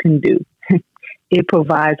wheels can do. It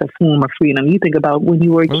provides a form of freedom. You think about when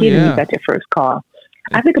you were a kid and you got your first car.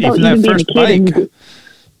 I think about even being a kid.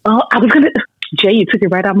 I was going to... Jay, you took it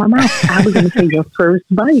right out of my mouth. I was going to say your first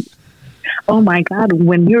bike. Oh my God.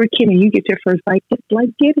 When you're a kid and you get your first bike, it's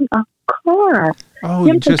like getting a car.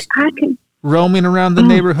 Oh, just roaming around the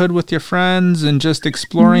neighborhood with your friends and just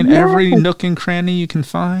exploring every nook and cranny you can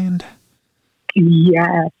find.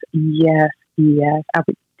 Yes. You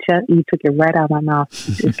took it right out of my mouth.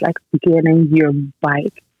 It's like getting your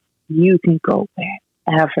bike. You can go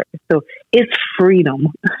wherever. So it's freedom.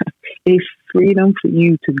 It's freedom for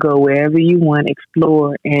you to go wherever you want,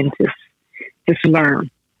 explore, and just learn.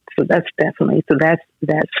 So that's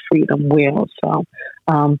Freedom Wheels. So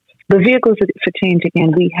the vehicles for change,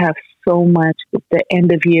 again, we have so much. The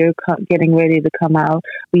end of year getting ready to come out.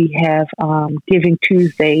 We have Giving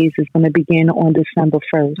Tuesdays is going to begin on December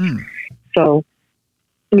 1st. So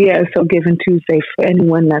Giving Tuesday for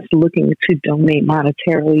anyone that's looking to donate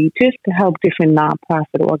monetarily just to help different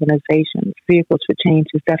nonprofit organizations. Vehicles for Change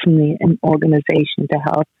is definitely an organization to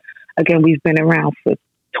help. Again, we've been around for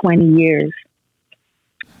 20 years.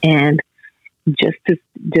 And just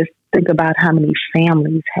think about how many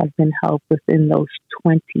families have been helped within those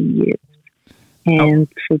 20 years. And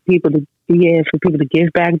for people to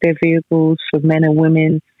give back their vehicles, for men and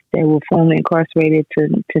women that were formerly incarcerated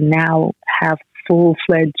to now have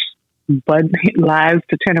full-fledged lives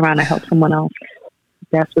to turn around and help someone else.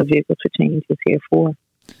 That's what Vehicles for Change is here for.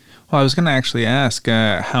 Well, I was going to actually ask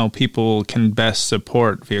how people can best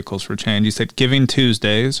support Vehicles for Change. You said Giving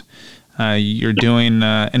Tuesdays. You're doing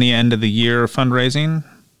any end of the year fundraising?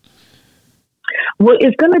 Well,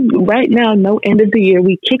 it's going to be right now, no end of the year.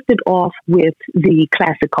 We kicked it off with the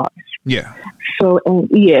classic cars. Yeah. So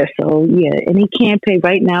any campaign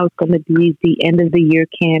right now is going to be the end of the year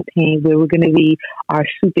campaign where we're going to be our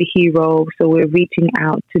superhero. So we're reaching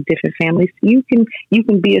out to different families. You can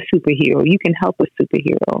be a superhero. You can help a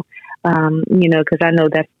superhero. Because I know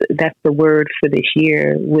that's the word for this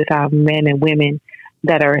year with our men and women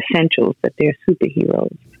that are essentials, that they're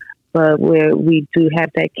superheroes. But where we do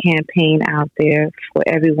have that campaign out there for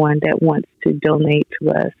everyone that wants to donate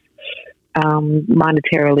to us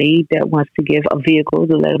monetarily, that wants to give a vehicle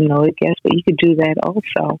to let them know it gets, but you could do that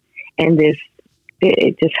also. And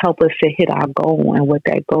it just help us to hit our goal. And what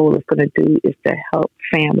that goal is going to do is to help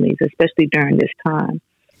families, especially during this time,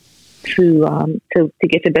 to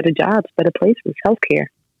get to better jobs, better places, healthcare.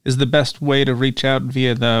 Is the best way to reach out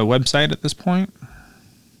via the website at this point?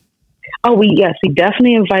 Oh, we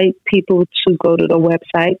definitely invite people to go to the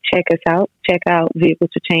website, check us out, check out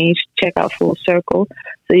Vehicles for Change, check out Full Circle.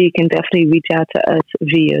 So you can definitely reach out to us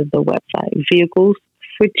via the website,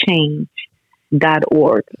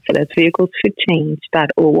 vehiclesforchange.org. So that's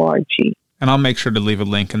vehiclesforchange.org. And I'll make sure to leave a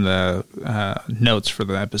link in the notes for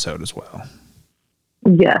the episode as well.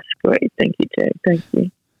 Yes, great. Thank you, Jay. Thank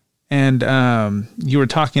you. And you were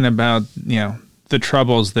talking about, the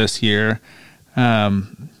troubles this year.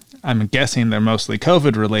 I'm guessing they're mostly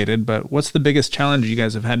COVID related, but what's the biggest challenge you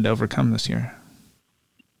guys have had to overcome this year?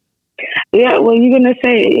 Yeah, well, you're going to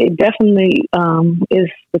say it definitely is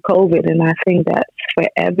the COVID, and I think that's for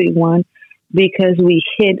everyone because we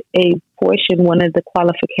hit a portion. One of the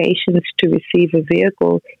qualifications to receive a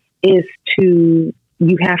vehicle is you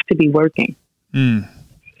have to be working.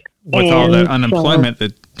 With all the unemployment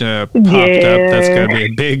that popped up, that's going to be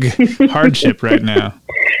a big hardship right now.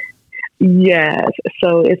 Yes,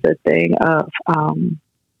 so it's a thing of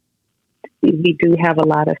we do have a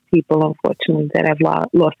lot of people, unfortunately, that have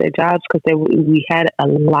lost their jobs because we had a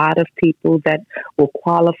lot of people that were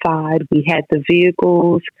qualified. We had the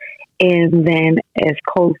vehicles, and then as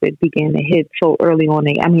COVID began to hit so early on,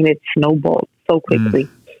 it snowballed so quickly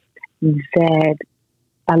that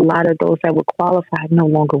a lot of those that were qualified no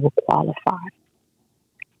longer were qualified.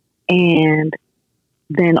 And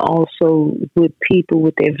then also with people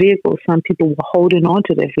with their vehicles, some people were holding on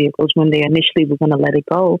to their vehicles when they initially were going to let it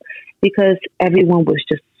go because everyone was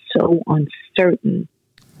just so uncertain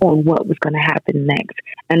on what was going to happen next.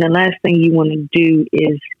 And the last thing you want to do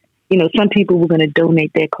is, some people were going to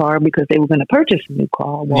donate their car because they were going to purchase a new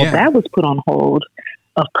car. Well, that was put on hold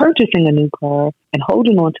of purchasing a new car and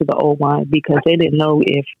holding on to the old one because they didn't know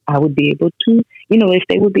if I would be able to, if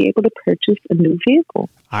they would be able to purchase a new vehicle.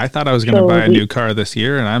 I thought I was going to buy a new car this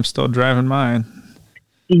year, and I'm still driving mine.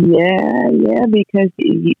 Yeah, because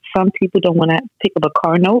some people don't want to pick up a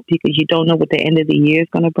car note because you don't know what the end of the year is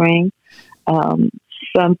going to bring.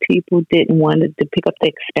 Some people didn't want to pick up the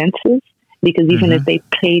expenses because even if they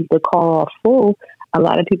paid the car off full, a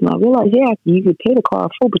lot of people don't realize, you could pay the car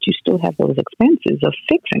off full, but you still have those expenses of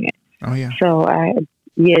fixing it. Oh, yeah. So,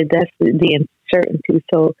 that's the uncertainty.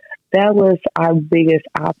 So that was our biggest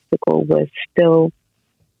obstacle, was still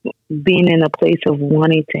being in a place of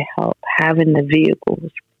wanting to help, having the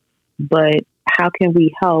vehicles. But how can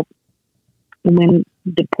we help when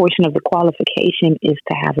the portion of the qualification is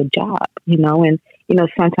to have a job, and,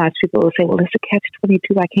 sometimes people will say, well, it's a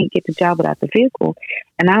catch-22. I can't get the job without the vehicle.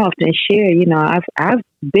 And I often share, I've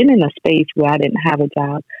been in a space where I didn't have a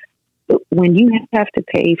job. But when you have to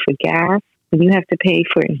pay for gas, when you have to pay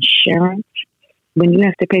for insurance, when you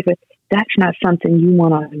have to pay for, that's not something you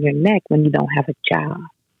want on your neck when you don't have a job.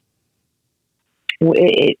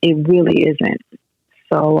 It really isn't.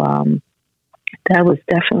 So that was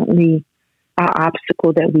definitely our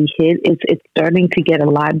obstacle that we hit. It's starting to get a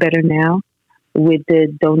lot better now with the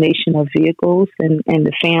donation of vehicles and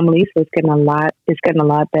the families. So it's getting a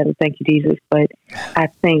lot better. Thank you, Jesus. But I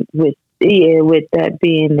think with that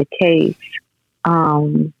being the case,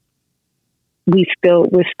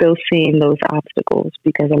 we're still seeing those obstacles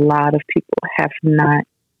because a lot of people have not.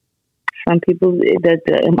 Some people,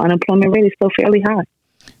 the unemployment rate is still fairly high.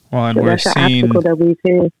 Well, and so we're that's an seeing. Obstacle that we've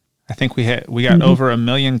hit. I think we got over 1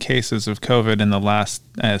 million cases of COVID in the last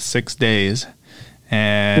 6 days,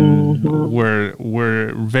 and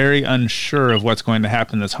we're very unsure of what's going to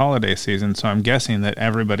happen this holiday season. So I'm guessing that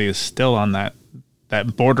everybody is still on that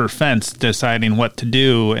border fence, deciding what to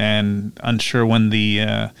do, and unsure when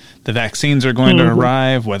the vaccines are going to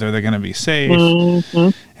arrive, whether they're going to be safe,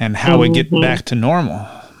 and how we get back to normal.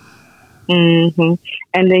 And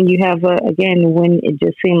then you have again, when it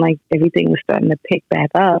just seemed like everything was starting to pick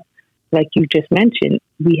back up, like you just mentioned,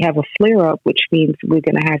 we have a flare up, which means we're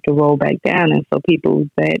going to have to roll back down. And so people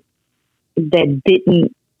that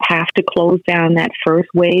didn't have to close down that first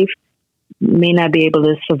wave may not be able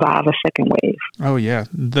to survive a second wave. Oh yeah,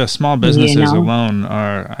 the small businesses alone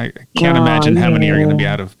are. I can't imagine how many are going to be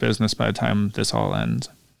out of business by the time this all ends.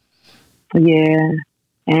 Yeah,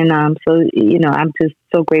 and so I'm just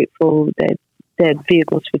so grateful that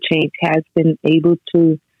Vehicles for Change has been able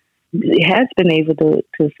to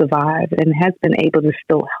survive and has been able to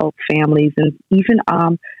still help families and even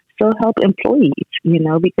still help employees,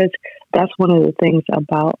 because that's one of the things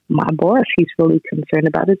about my boss he's really concerned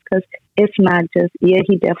about, is because it's not just,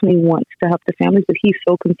 he definitely wants to help the families, but he's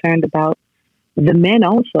so concerned about the men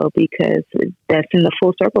also, because that's in the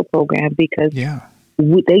Full Circle program, because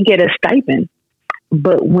they get a stipend,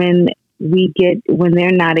 but when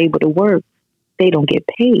they're not able to work, they don't get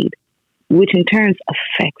paid, which in turn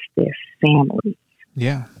affects their families.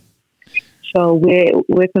 Yeah. So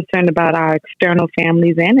we're concerned about our external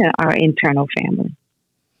families and our internal family.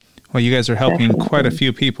 Well, you guys are helping quite a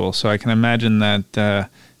few people, so I can imagine that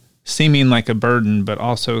seeming like a burden, but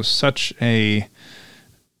also such a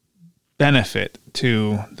benefit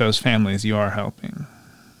to those families you are helping.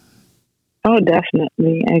 Oh,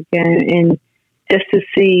 definitely. Again, and just to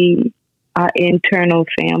see our internal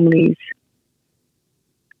families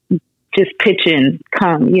just pitch in,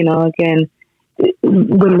 come, again,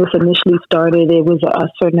 when this initially started, it was a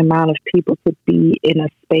certain amount of people could be in a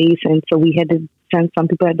space. And so we had to send some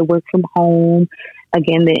people had to work from home.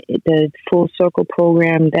 Again, the Full Circle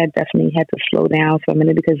program, that definitely had to slow down for a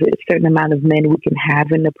minute because there's a certain amount of men we can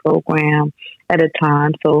have in the program at a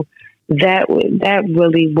time. So that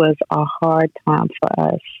really was a hard time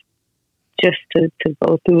for us, just to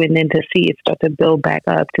go through, and then to see it start to build back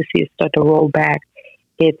up, to see it start to roll back.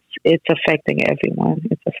 It's affecting everyone.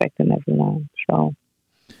 It's affecting everyone. So,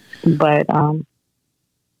 but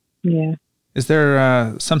yeah. Is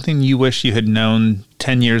there something you wish you had known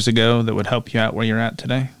 10 years ago that would help you out where you're at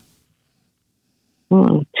today?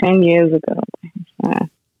 10 years ago.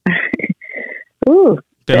 Ooh,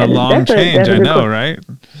 been a long change, I know, right?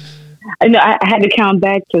 I know. I had to count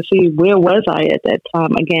back to see where was I at that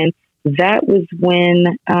time. Again, that was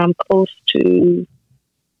when close to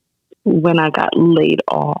when I got laid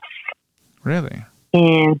off. Really?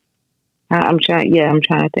 And I'm trying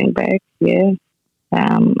to think back. Yeah.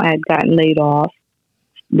 I had gotten laid off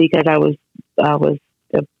because I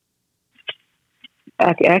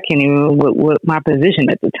can't even remember what my position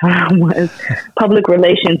at the time was. Public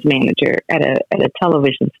relations manager at a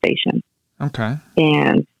television station. Okay.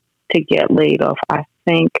 And to get laid off, I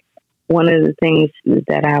think one of the things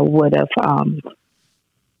that I would have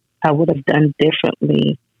done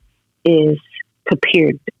differently is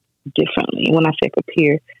prepared differently. When I say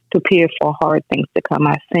prepare for hard things to come.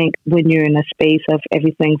 I think when you're in a space of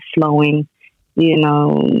everything flowing,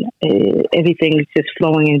 everything is just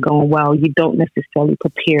flowing and going well, you don't necessarily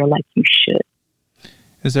prepare like you should.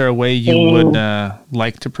 Is there a way you would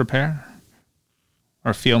like to prepare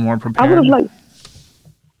or feel more prepared? I would have liked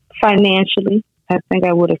financially. I think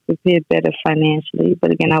I would have prepared better financially,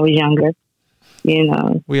 but again, I was younger. We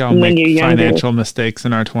all make financial mistakes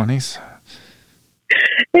in our 20s.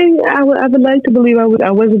 I would like to believe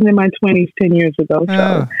I wasn't in my 20s 10 years ago.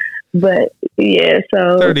 So, but yeah,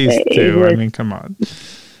 so 30s too. Come on.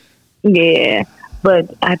 Yeah,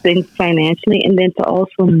 but I think financially, and then to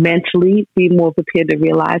also mentally be more prepared to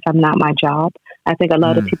realize I'm not my job. I think a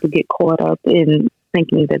lot of people get caught up in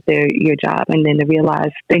thinking that they're your job, and then to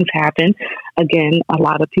realize things happen. Again, a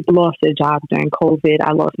lot of people lost their jobs during COVID.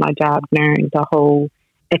 I lost my job during the whole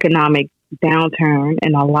economic downturn,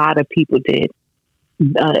 and a lot of people did.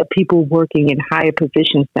 People working in higher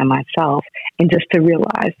positions than myself, and just to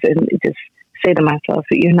realize and just say to myself,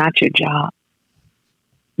 you're not your job.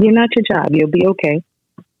 You're not your job. You'll be okay.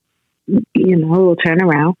 It'll turn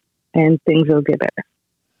around and things will get better.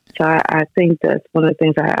 So I think that's one of the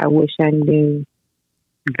things I wish I knew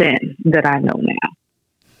then that I know now.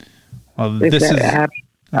 Well, go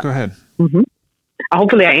ahead. Mm-hmm.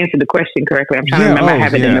 Hopefully I answered the question correctly. I'm trying to remember I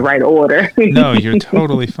have it in the right order. No, you're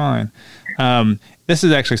totally fine. This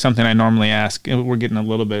is actually something I normally ask. We're getting a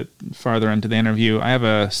little bit farther into the interview. I have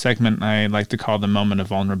a segment I like to call the moment of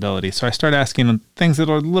vulnerability. So I start asking things that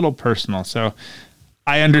are a little personal. So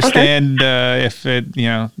I understand if it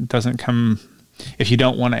doesn't come, if you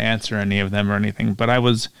don't want to answer any of them or anything. But I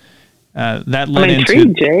was that led I'm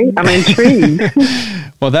intrigued, Jay. I'm intrigued.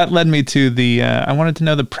 Well, that led me to I wanted to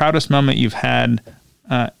know the proudest moment you've had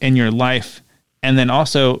in your life, and then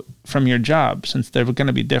also from your job, since they're going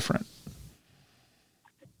to be different.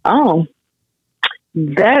 Oh,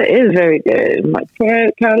 that is very good. My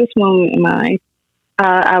proudest moment in my life,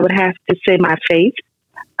 I would have to say my faith.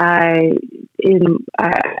 In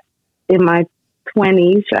my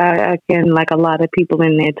 20s, I can, like a lot of people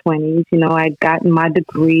in their 20s, I'd gotten my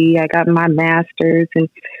degree, I got my master's, and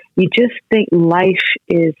you just think life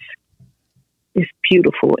is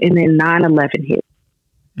beautiful. And then 9/11 hit.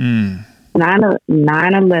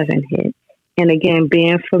 9/11 hit. And again,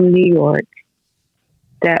 being from New York,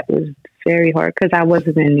 that was very hard because I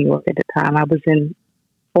wasn't in New York at the time. I was in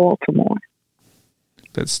Baltimore.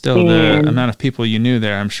 But still, the amount of people you knew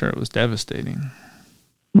there, I'm sure it was devastating.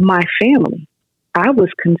 My family. I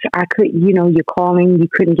could, you're calling, you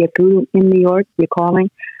couldn't get through in New York. You're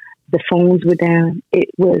calling, the phones were down.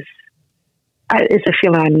 It's a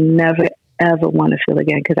feeling I never, ever want to feel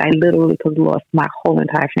again because I literally could have lost my whole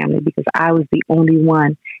entire family because I was the only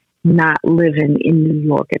one not living in New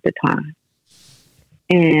York at the time.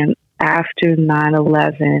 And after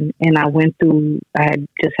 9/11, and I had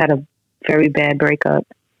just had a very bad breakup.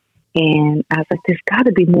 And I was like, there's got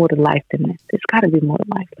to be more to life than this. There's got to be more to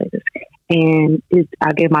life than this. And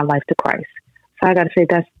I gave my life to Christ. So I got to say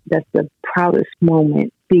that's the proudest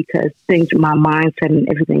moment because my mindset and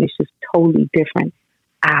everything is just totally different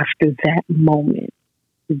after that moment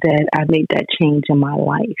that I made that change in my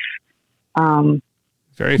life.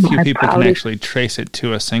 Very few people can actually trace it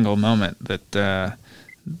to a single moment that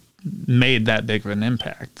made that big of an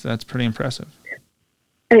impact. That's pretty impressive.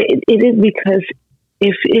 It is because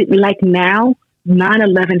like now,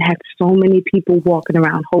 9/11 had so many people walking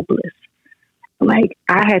around hopeless. Like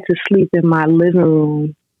I had to sleep in my living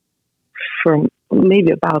room for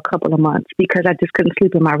maybe about a couple of months because I just couldn't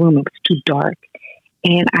sleep in my room. It was too dark.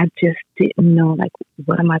 And I just didn't know, like,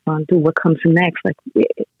 what am I going to do? What comes next? Like,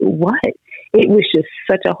 what? It was just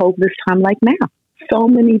such a hopeless time like now. So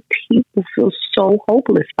many people feel so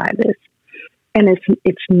hopeless by this. And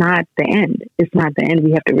it's not the end. It's not the end.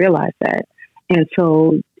 We have to realize that. And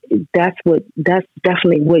so that's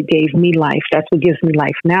definitely what gave me life. That's what gives me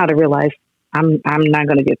life now to realize I'm not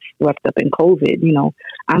going to get swept up in COVID.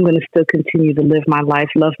 I'm going to still continue to live my life,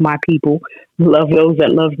 love my people, love those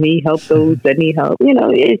that love me, help those that need help. You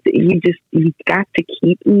got to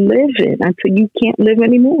keep living until you can't live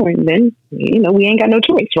anymore. And then, we ain't got no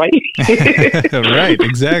choice, right? Right,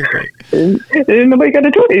 exactly. Nobody got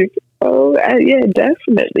a choice. Oh, yeah,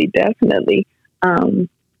 definitely.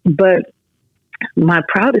 But my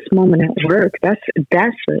proudest moment at work, that's a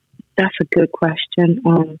good question.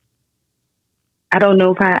 I don't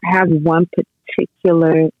know if I have one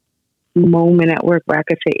particular moment at work where I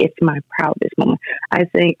could say it's my proudest moment. I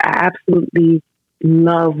think I absolutely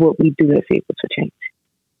love what we do at Vehicles for Change.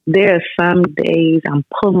 there are some days I'm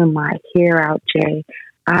pulling my hair out, Jay.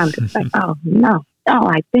 I'm just like, oh no. Oh,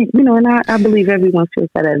 I think, and I believe everyone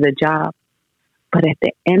feels that as a job. But at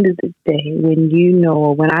the end of the day,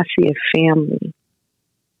 when I see a family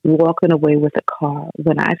walking away with a car,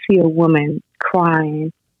 when I see a woman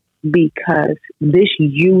crying because this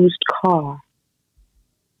used car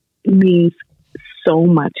means so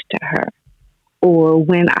much to her, or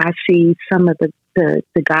when I see some of the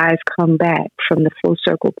guys come back from the Full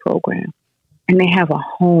Circle program and they have a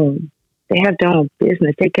home, they have their own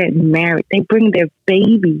business, they get married, they bring their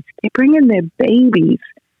babies,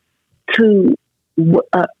 to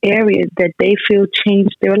an area that they feel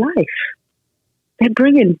changed their life. They're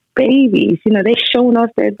bringing babies, they're showing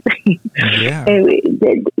off their things. Yeah.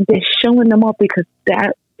 They're showing them off because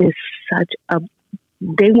that is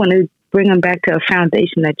they want to bring them back to a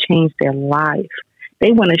foundation that changed their life.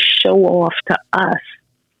 They want to show off to us.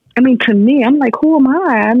 I mean, to me, I'm like, who am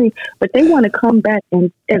I? But they want to come back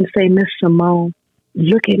and say, Miss Simone,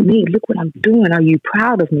 look at me. Look what I'm doing. Are you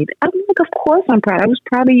proud of me? I'm like, of course I'm proud. I was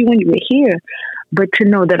proud of you when you were here. But to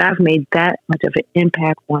know that I've made that much of an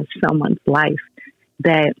impact on someone's life,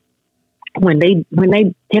 that when they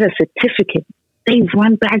get a certificate, they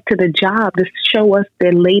run back to the job to show us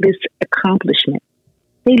their latest accomplishment.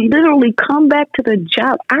 They literally come back to the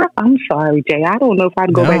job. I'm sorry, Jay. I don't know if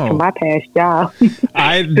I'd go back to my past job.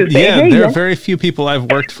 There are very few people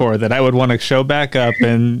I've worked for that I would want to show back up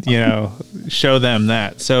and, show them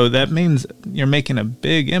that. So that means you're making a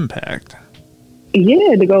big impact.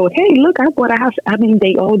 Yeah, to go, hey, look, I bought a house. I mean,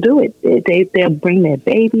 they all do it. They'll bring their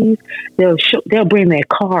babies. They'll bring their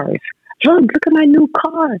cars. Look at my new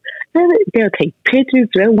car. They'll take pictures.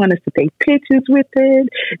 They'll want us to take pictures with it.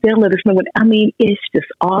 They'll let us know it's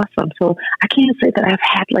just awesome. So I can't say that I've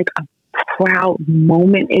had like a proud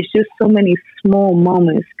moment. It's just so many small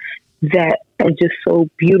moments that are just so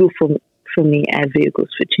beautiful for me at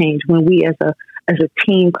Vehicles for Change. When we as a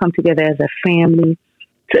team come together as a family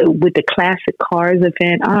with the Classic Cars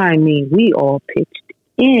event, we all pitched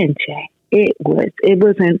in, Jay. It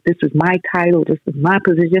wasn't, this is my title, this is my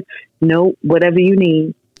position. No, whatever you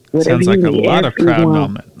need. Sounds like a lot of proud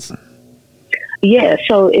moments. Yeah,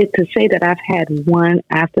 so to say that I've had one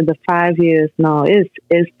after the 5 years, no,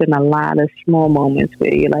 it's been a lot of small moments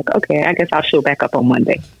where you're like, okay, I guess I'll show back up on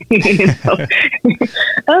Monday. Okay,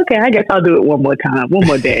 I guess I'll do it one more time, one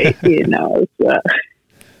more day, So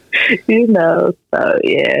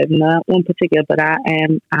yeah, not one particular, but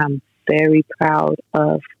I'm very proud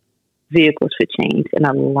of Vehicles for Change and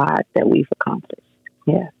a lot that we've accomplished.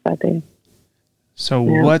 Yes, I do. So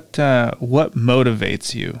what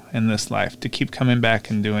motivates you in this life to keep coming back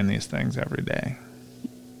and doing these things every day?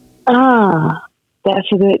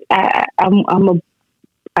 That's a good. I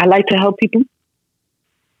like to help people.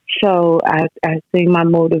 So I think my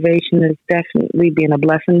motivation is definitely being a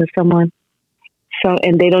blessing to someone. So,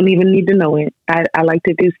 and they don't even need to know it. I like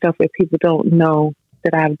to do stuff where people don't know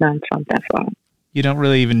that I've done something for them. You don't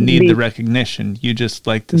really even need the recognition. You just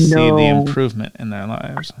like to see the improvement in their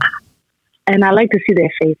lives. And I like to see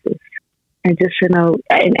their faces. And just,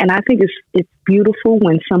 and I think it's beautiful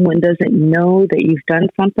when someone doesn't know that you've done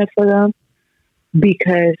something for them,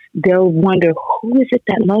 because they'll wonder, who is it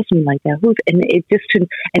that loves me like that? And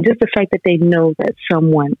just the fact that they know that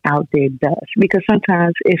someone out there does. Because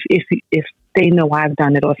sometimes if they know I've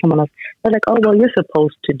done it or someone else, they're like, oh, well, you're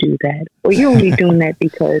supposed to do that. Or you're only doing that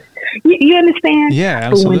because, you understand? Yeah,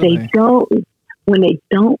 absolutely. But when they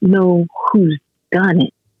don't know who's done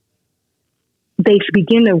it, they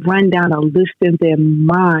begin to run down a list in their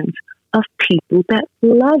minds of people that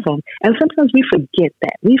love them. And sometimes we forget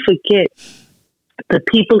that. We forget the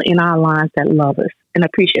people in our lives that love us and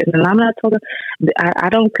appreciate us. And I'm not talking, I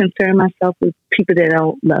don't concern myself with people that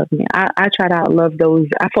don't love me. I try to outlove those.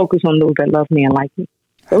 I focus on those that love me and like me.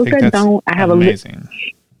 Those that don't, I have amazing.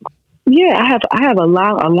 I have a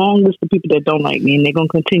long list of people that don't like me, and they're going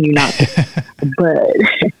to continue not to. But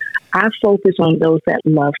I focus on those that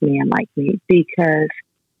love me and like me, because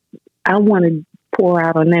I want to pour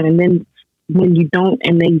out on them. And then when you don't,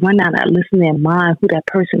 and they run out of listen in their mind who that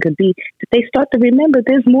person could be, they start to remember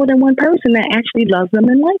there's more than one person that actually loves them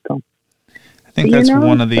and like them. I think that's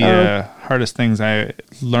one of the hardest things I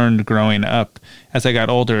learned growing up. As I got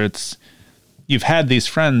older, you've had these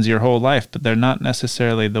friends your whole life, but they're not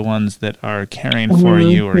necessarily the ones that are caring for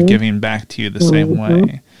you or giving back to you the same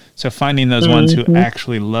way. So finding those ones who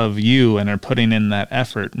actually love you and are putting in that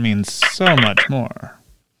effort means so much more.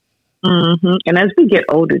 And as we get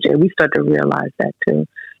older, Jay, we start to realize that too.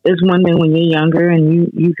 It's one thing when you're younger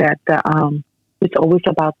and you got the, it's always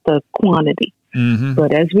about the quantity. Mm-hmm.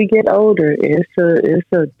 But as we get older, it's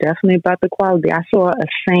definitely about the quality. I saw a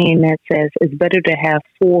saying that says it's better to have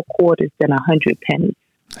 4 quarters than 100 pennies,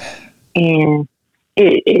 and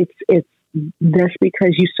it's that's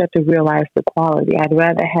because you start to realize the quality. I'd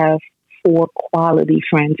rather have 4 quality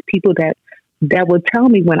friends, people that will tell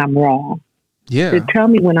me when I'm wrong. Yeah. That tell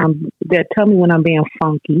me when I'm being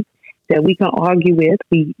funky. That we can argue with.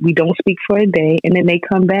 We don't speak for a day, and then they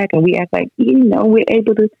come back and we act like we're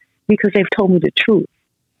able to because they've told me the truth.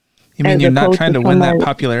 You mean you're not trying to win that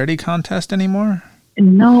popularity contest anymore?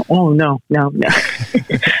 No, no.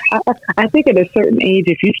 I think at a certain age,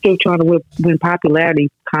 if you're still trying to win popularity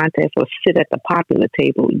contests or sit at the popular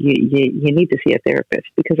table, you need to see a therapist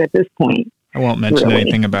because at this point, I won't mention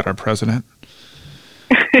anything about our president.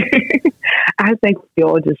 I think we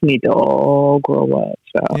all just need to all grow up.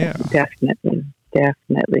 So yeah.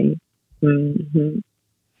 Definitely. Mm-hmm.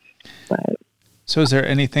 But, so is there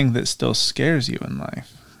anything that still scares you in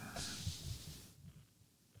life?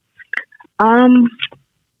 I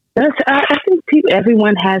think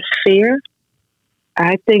everyone has fear.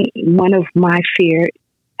 I think one of my fear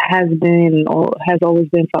has always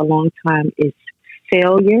been for a long time is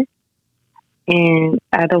failure. And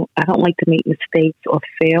I don't like to make mistakes or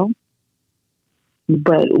fail.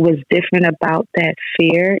 But what's different about that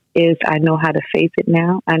fear is I know how to face it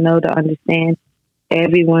now. I know to understand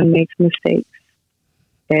everyone makes mistakes.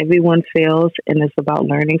 Everyone fails, and it's about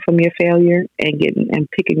learning from your failure and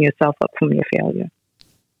picking yourself up from your failure.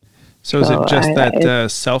 So is it just that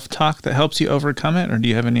self-talk that helps you overcome it, or do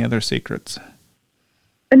you have any other secrets?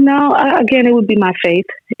 No, again, it would be my faith.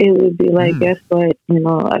 It would be like, guess what? The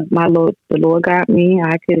Lord got me.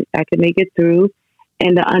 I could make it through,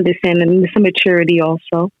 and to understand, and it's a maturity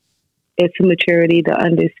also. It's a maturity to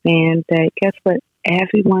understand that, guess what?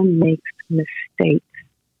 Everyone makes mistakes.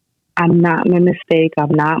 I'm not my mistake.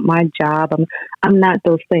 I'm not my job. I'm not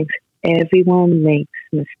those things. Everyone makes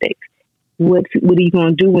mistakes. What are you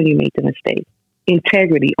going to do when you make the mistake?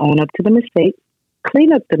 Integrity. Own up to the mistake.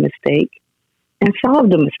 Clean up the mistake. And solve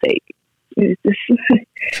the mistake.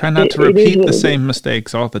 Try not to repeat the same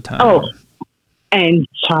mistakes all the time. Oh, and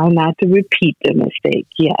try not to repeat the mistake.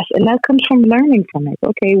 Yes, and that comes from learning from it.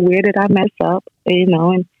 Okay, where did I mess up?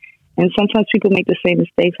 And sometimes people make the same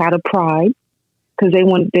mistakes out of pride because they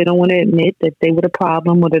don't want to admit that they were the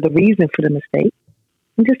problem or the reason for the mistake.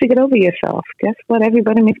 And just to get over yourself. Guess what?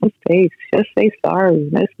 Everybody makes mistakes. Just say sorry.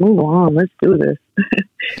 Let's move on. Let's do this.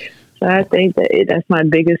 So I think that's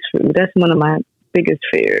one of my biggest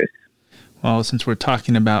fears. Well, since we're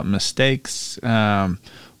talking about mistakes,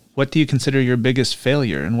 what do you consider your biggest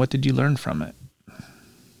failure, and what did you learn from it?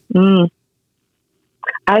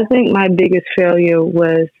 I think my biggest failure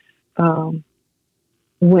was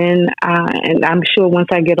when and I'm sure once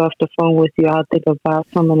I get off the phone with you, I'll think about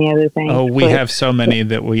so many other things. Oh, we have so many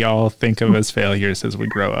that we all think of as failures as we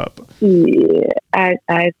grow up. Yeah,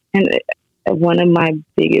 one of my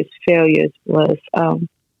biggest failures was,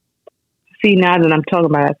 now that I'm talking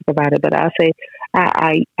about it, I think about it, but I'll say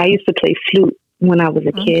I used to play flute when I was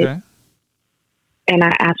a kid, and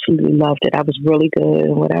I absolutely loved it. I was really good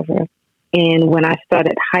and whatever. And when I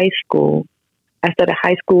started high school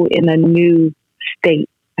in a new state.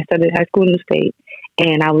 I started high school in the state,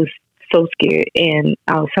 and I was so scared. And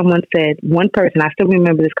someone said, one person, I still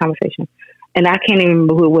remember this conversation, and I can't even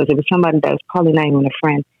remember who it was. It was somebody that was probably not even a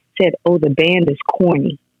friend. Said, "Oh, the band is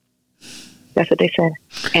corny." That's what they said.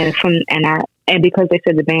 And because they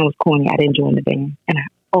said the band was corny, I didn't join the band, and I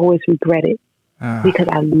always regret it because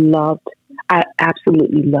I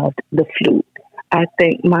absolutely loved the flute. I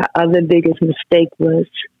think my other biggest mistake was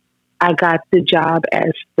I got the job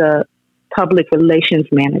as the public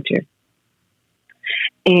relations manager,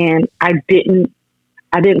 and I didn't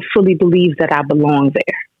fully believe that I belonged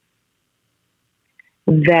there.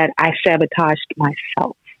 That I sabotaged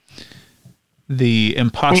myself. The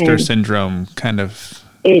imposter syndrome kind of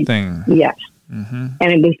thing. Yes. Mm-hmm.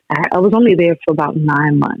 And I was only there for about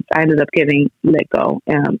 9 months. I ended up getting let go,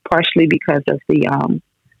 partially because of the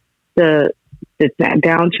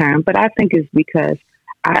downturn, but I think it's because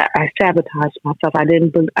I sabotaged myself. I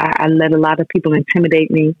let a lot of people intimidate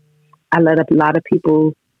me. I let a lot of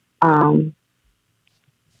people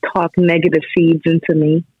talk negative seeds into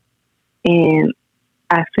me. And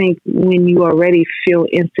I think when you already feel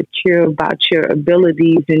insecure about your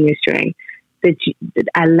abilities and your strength, that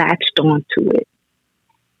I latched onto it.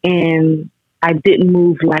 And I didn't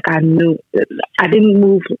move like I knew. I didn't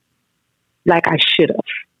move like I should have.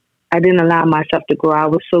 I didn't allow myself to grow. I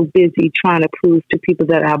was so busy trying to prove to people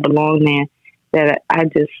that I belong there that I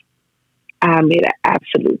made an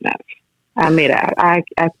absolute mess.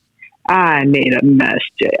 I made a mess,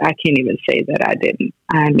 Jay. I can't even say that I didn't.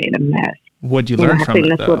 I made a mess. What'd you learn from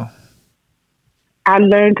it, though? I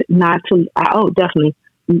learned not to, definitely,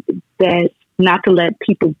 that not to let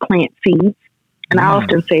people plant seeds. And I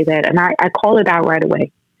often say that, and I call it out right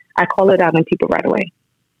away. I call it out on people right away.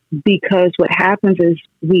 Because what happens is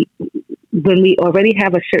when we already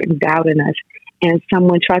have a certain doubt in us and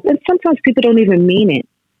someone tries, and sometimes people don't even mean it.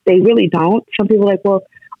 They really don't. Some people are like, well,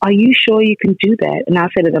 are you sure you can do that? And I'll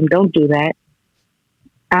say to them, don't do that.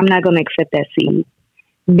 I'm not going to accept that seed,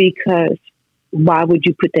 because why would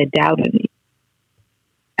you put that doubt in me?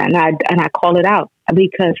 And I call it out,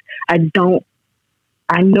 because I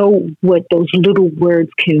know what those little words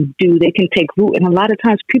can do. They can take root. And a lot of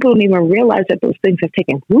times people don't even realize that those things have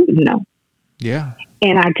taken root in them. Yeah.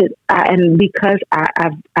 And because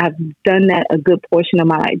I've done that a good portion of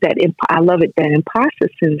my life, I love it, that imposter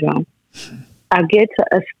syndrome. I get to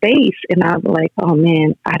a space and I'm like, oh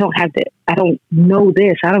man, I don't have that. I don't know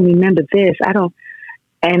this. I don't remember this.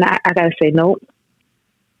 And I got to say, nope.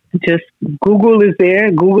 Just Google is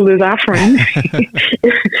there. Google is our friend.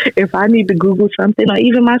 If I need to Google something, or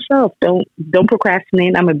even myself, don't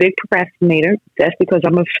procrastinate. I'm a big procrastinator. That's because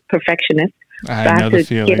I'm a perfectionist. I have to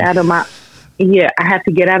get out of my I have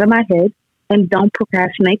to get out of my head and don't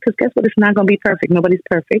procrastinate, because guess what? It's not going to be perfect. Nobody's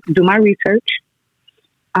perfect. Do my research.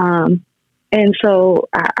 And so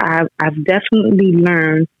I've definitely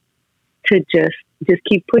learned to just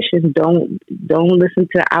keep pushing. Don't listen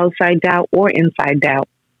to outside doubt or inside doubt.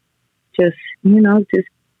 Just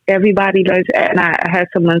everybody learns. And I had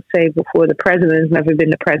someone say before, the president has never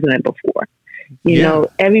been the president before. You know,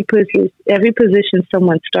 every position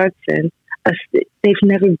someone starts in, they've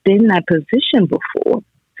never been in that position before.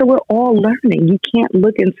 So we're all learning. You can't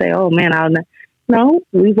look and say, oh man, no,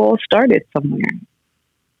 we've all started somewhere.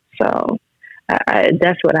 So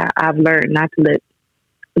that's what I've learned, not to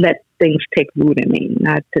let things take root in me,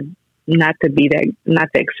 not to be that, not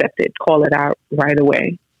to accept it, call it out right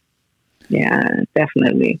away. Yeah,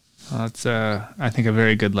 definitely. Well, that's, I think, a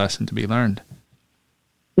very good lesson to be learned.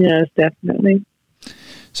 Yes, definitely.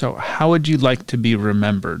 So how would you like to be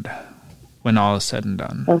remembered when all is said and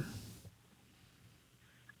done?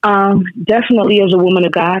 Definitely as a woman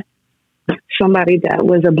of God, somebody that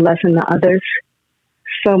was a blessing to others,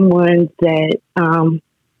 someone that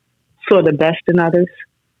saw the best in others,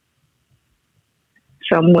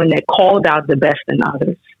 someone that called out the best in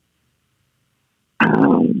others.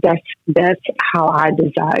 That's how I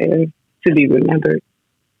desire to be remembered.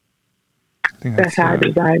 That's how I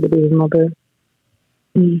desire to be remembered.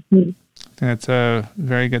 Mm-hmm. I think that's a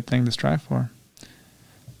very good thing to strive for.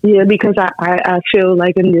 Yeah, because I feel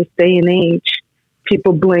like in this day and age,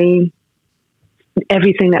 people blame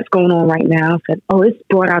everything that's going on right now. Said, oh, it's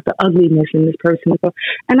brought out the ugliness in this person.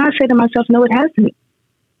 And I say to myself, no, it hasn't.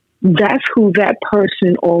 That's who that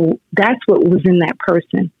person, or that's what was in that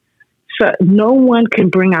person. So no one can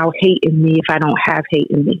bring out hate in me if I don't have hate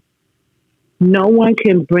in me. No one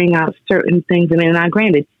can bring out certain things in me. And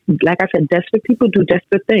granted, like I said, desperate people do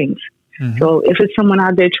desperate things. Mm-hmm. So if it's someone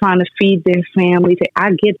out there trying to feed their family,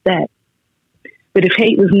 I get that. But if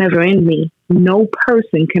hate was never in me, no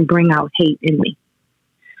person can bring out hate in me.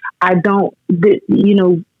 I don't, the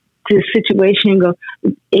situation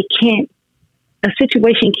a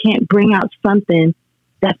situation can't bring out something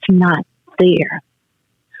that's not there.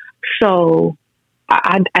 So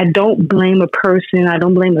I don't blame a person. I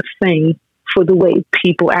don't blame a thing for the way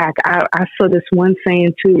people act. I saw this one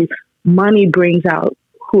saying too, money brings out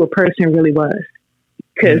who a person really was.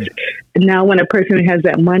 Because now when a person has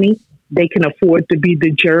that money, they can afford to be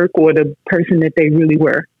the jerk or the person that they really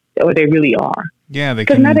were or they really are. Yeah,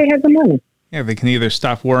 because now they have the money. Yeah, they can either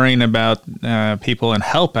stop worrying about people and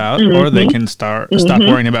help out, or they can stop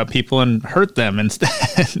worrying about people and hurt them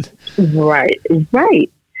instead. Right.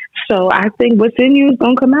 So I think what's in you is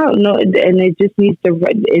gonna come out. No, and it just needs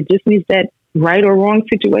that right or wrong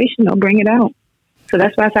situation. I'll bring it out. So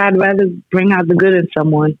that's why I'd rather bring out the good in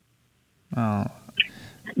someone. Oh,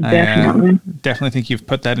 definitely. I definitely think you've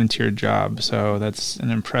put that into your job. So that's an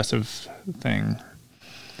impressive thing.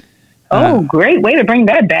 Oh, great way to bring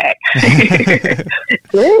that back.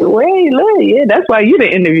 Great way. Yeah, that's why you're the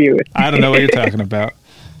interviewer. I don't know what you're talking about.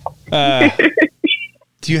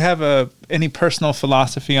 Do you have any personal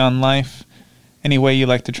philosophy on life? Any way you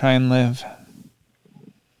like to try and live?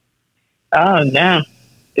 Oh, no.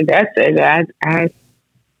 That's it. I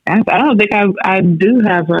don't think I do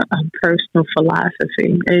have a personal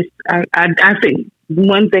philosophy. I think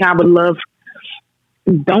one thing I would love,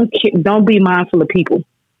 don't be mindful of people.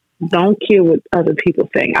 Don't care what other people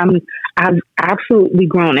think. I've absolutely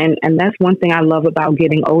grown, and that's one thing I love about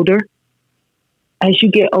getting older. as you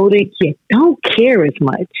get older, you don't care as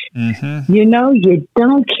much. Mm-hmm. You know, you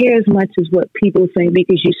don't care as much as what people think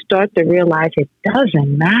because you start to realize it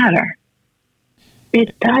doesn't matter.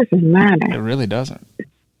 It doesn't matter. It really doesn't.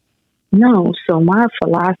 No. So my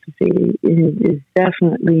philosophy is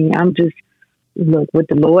definitely, look, what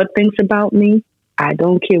the Lord thinks about me. I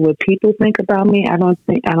don't care what people think about me. I don't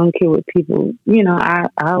care what people, you know,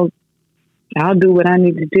 I'll do what I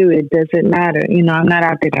need to do. It doesn't matter. You know, I'm not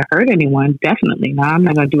out there to hurt anyone. Definitely. No, I'm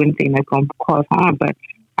not going to do anything that's going to cause harm. But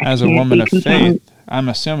as a woman of faith, I'm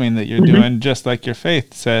assuming that you're doing just like your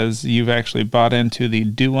faith says. You've actually bought into the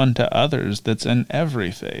do unto others that's in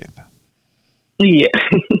every faith. Yeah,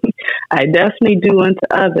 I definitely do unto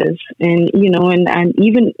others. And, you know, and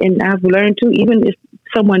I've learned too, even if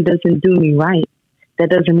someone doesn't do me right, that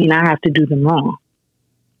doesn't mean I have to do them wrong.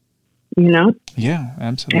 You know? Yeah,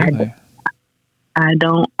 absolutely. I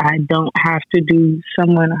don't have to do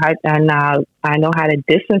someone. I know how to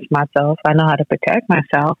distance myself. I know how to protect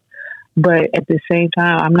myself. But at the same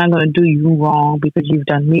time, I'm not going to do you wrong because you've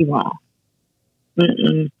done me wrong.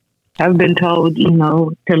 I've been told, you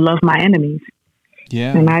know, to love my enemies.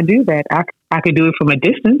 Yeah. And I do that. I could do it from a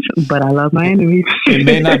distance, but I love my enemies. It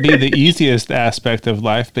may not be the easiest aspect of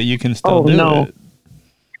life, but you can still do it.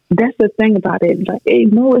 That's the thing about it. Like,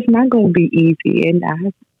 no, it's not going to be easy. And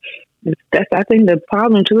I think the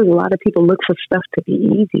problem too is a lot of people look for stuff to be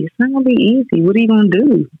easy. It's not going to be easy. What are you going to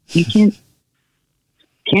do? You can't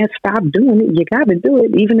stop doing it. You got to do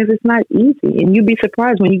it, even if it's not easy. And you'd be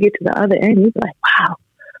surprised when you get to the other end. You'd be like, wow,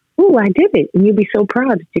 ooh, I did it. And you'd be so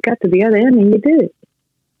proud that you got to the other end and you did it.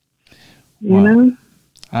 You know?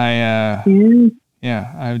 I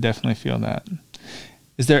definitely feel that.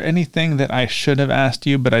 Is there anything that I should have asked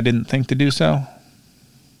you, but I didn't think to do so?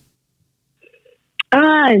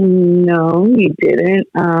 No, you didn't.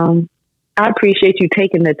 I appreciate you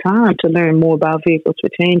taking the time to learn more about Vehicles for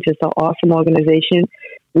Change. It's an awesome organization.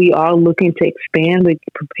 We are looking to expand. We're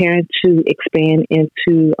preparing to expand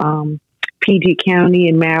into PG County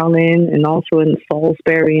in Maryland and also in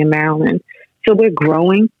Salisbury in Maryland. So we're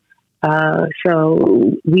growing.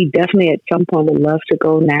 So we definitely at some point would love to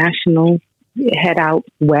go national, head out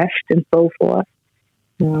west and so forth.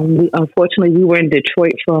 Unfortunately, we were in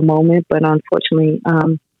Detroit for a moment, but unfortunately,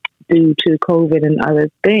 due to COVID and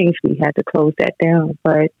other things, we had to close that down.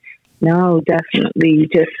 But no, definitely,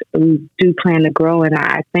 we do plan to grow, and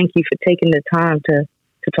I thank you for taking the time to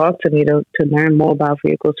talk to me to learn more about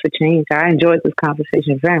Vehicles for Change. I enjoyed this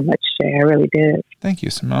conversation very much, Jay. I really did. Thank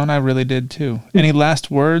you, Simone. I really did too. Any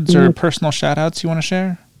last words or personal shout outs you want to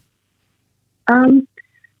share?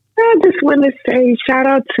 I just want to say shout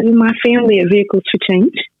out to my family at Vehicles for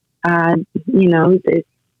Change. You know,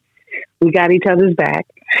 we got each other's back.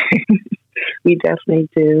 We definitely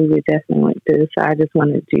do. We definitely do. So I just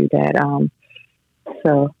want to do that.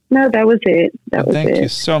 So, no, that was it. Thank you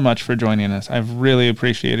so much for joining us. I've really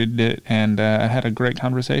appreciated it, and I had a great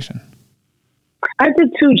conversation. I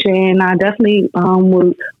did too, Jay, and I definitely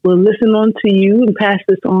will listen on to you and pass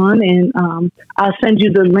this on, and I'll send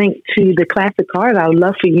you the link to the classic card. I would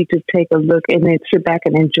love for you to take a look and then sit back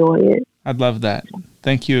and enjoy it. I'd love that.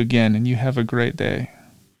 Thank you again, and you have a great day.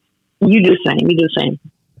 You do the same. You do the same.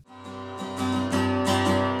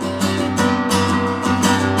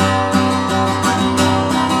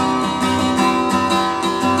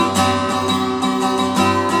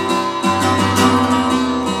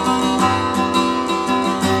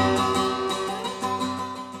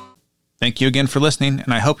 Thank you again for listening,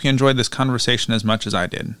 and I hope you enjoyed this conversation as much as I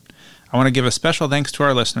did. I want to give a special thanks to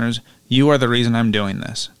our listeners. You are the reason I'm doing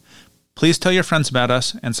this. Please tell your friends about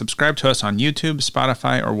us and subscribe to us on YouTube,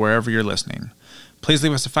 Spotify, or wherever you're listening. Please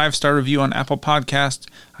leave us a 5-star review on Apple Podcasts.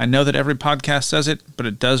 I know that every podcast says it, but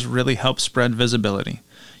it does really help spread visibility.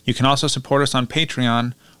 You can also support us on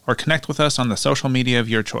Patreon or connect with us on the social media of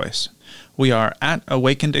your choice. We are at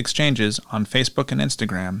Awakened Exchanges on Facebook and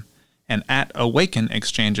Instagram, and at Awaken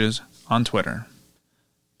Exchanges on Twitter.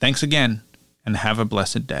 Thanks again, and have a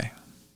blessed day.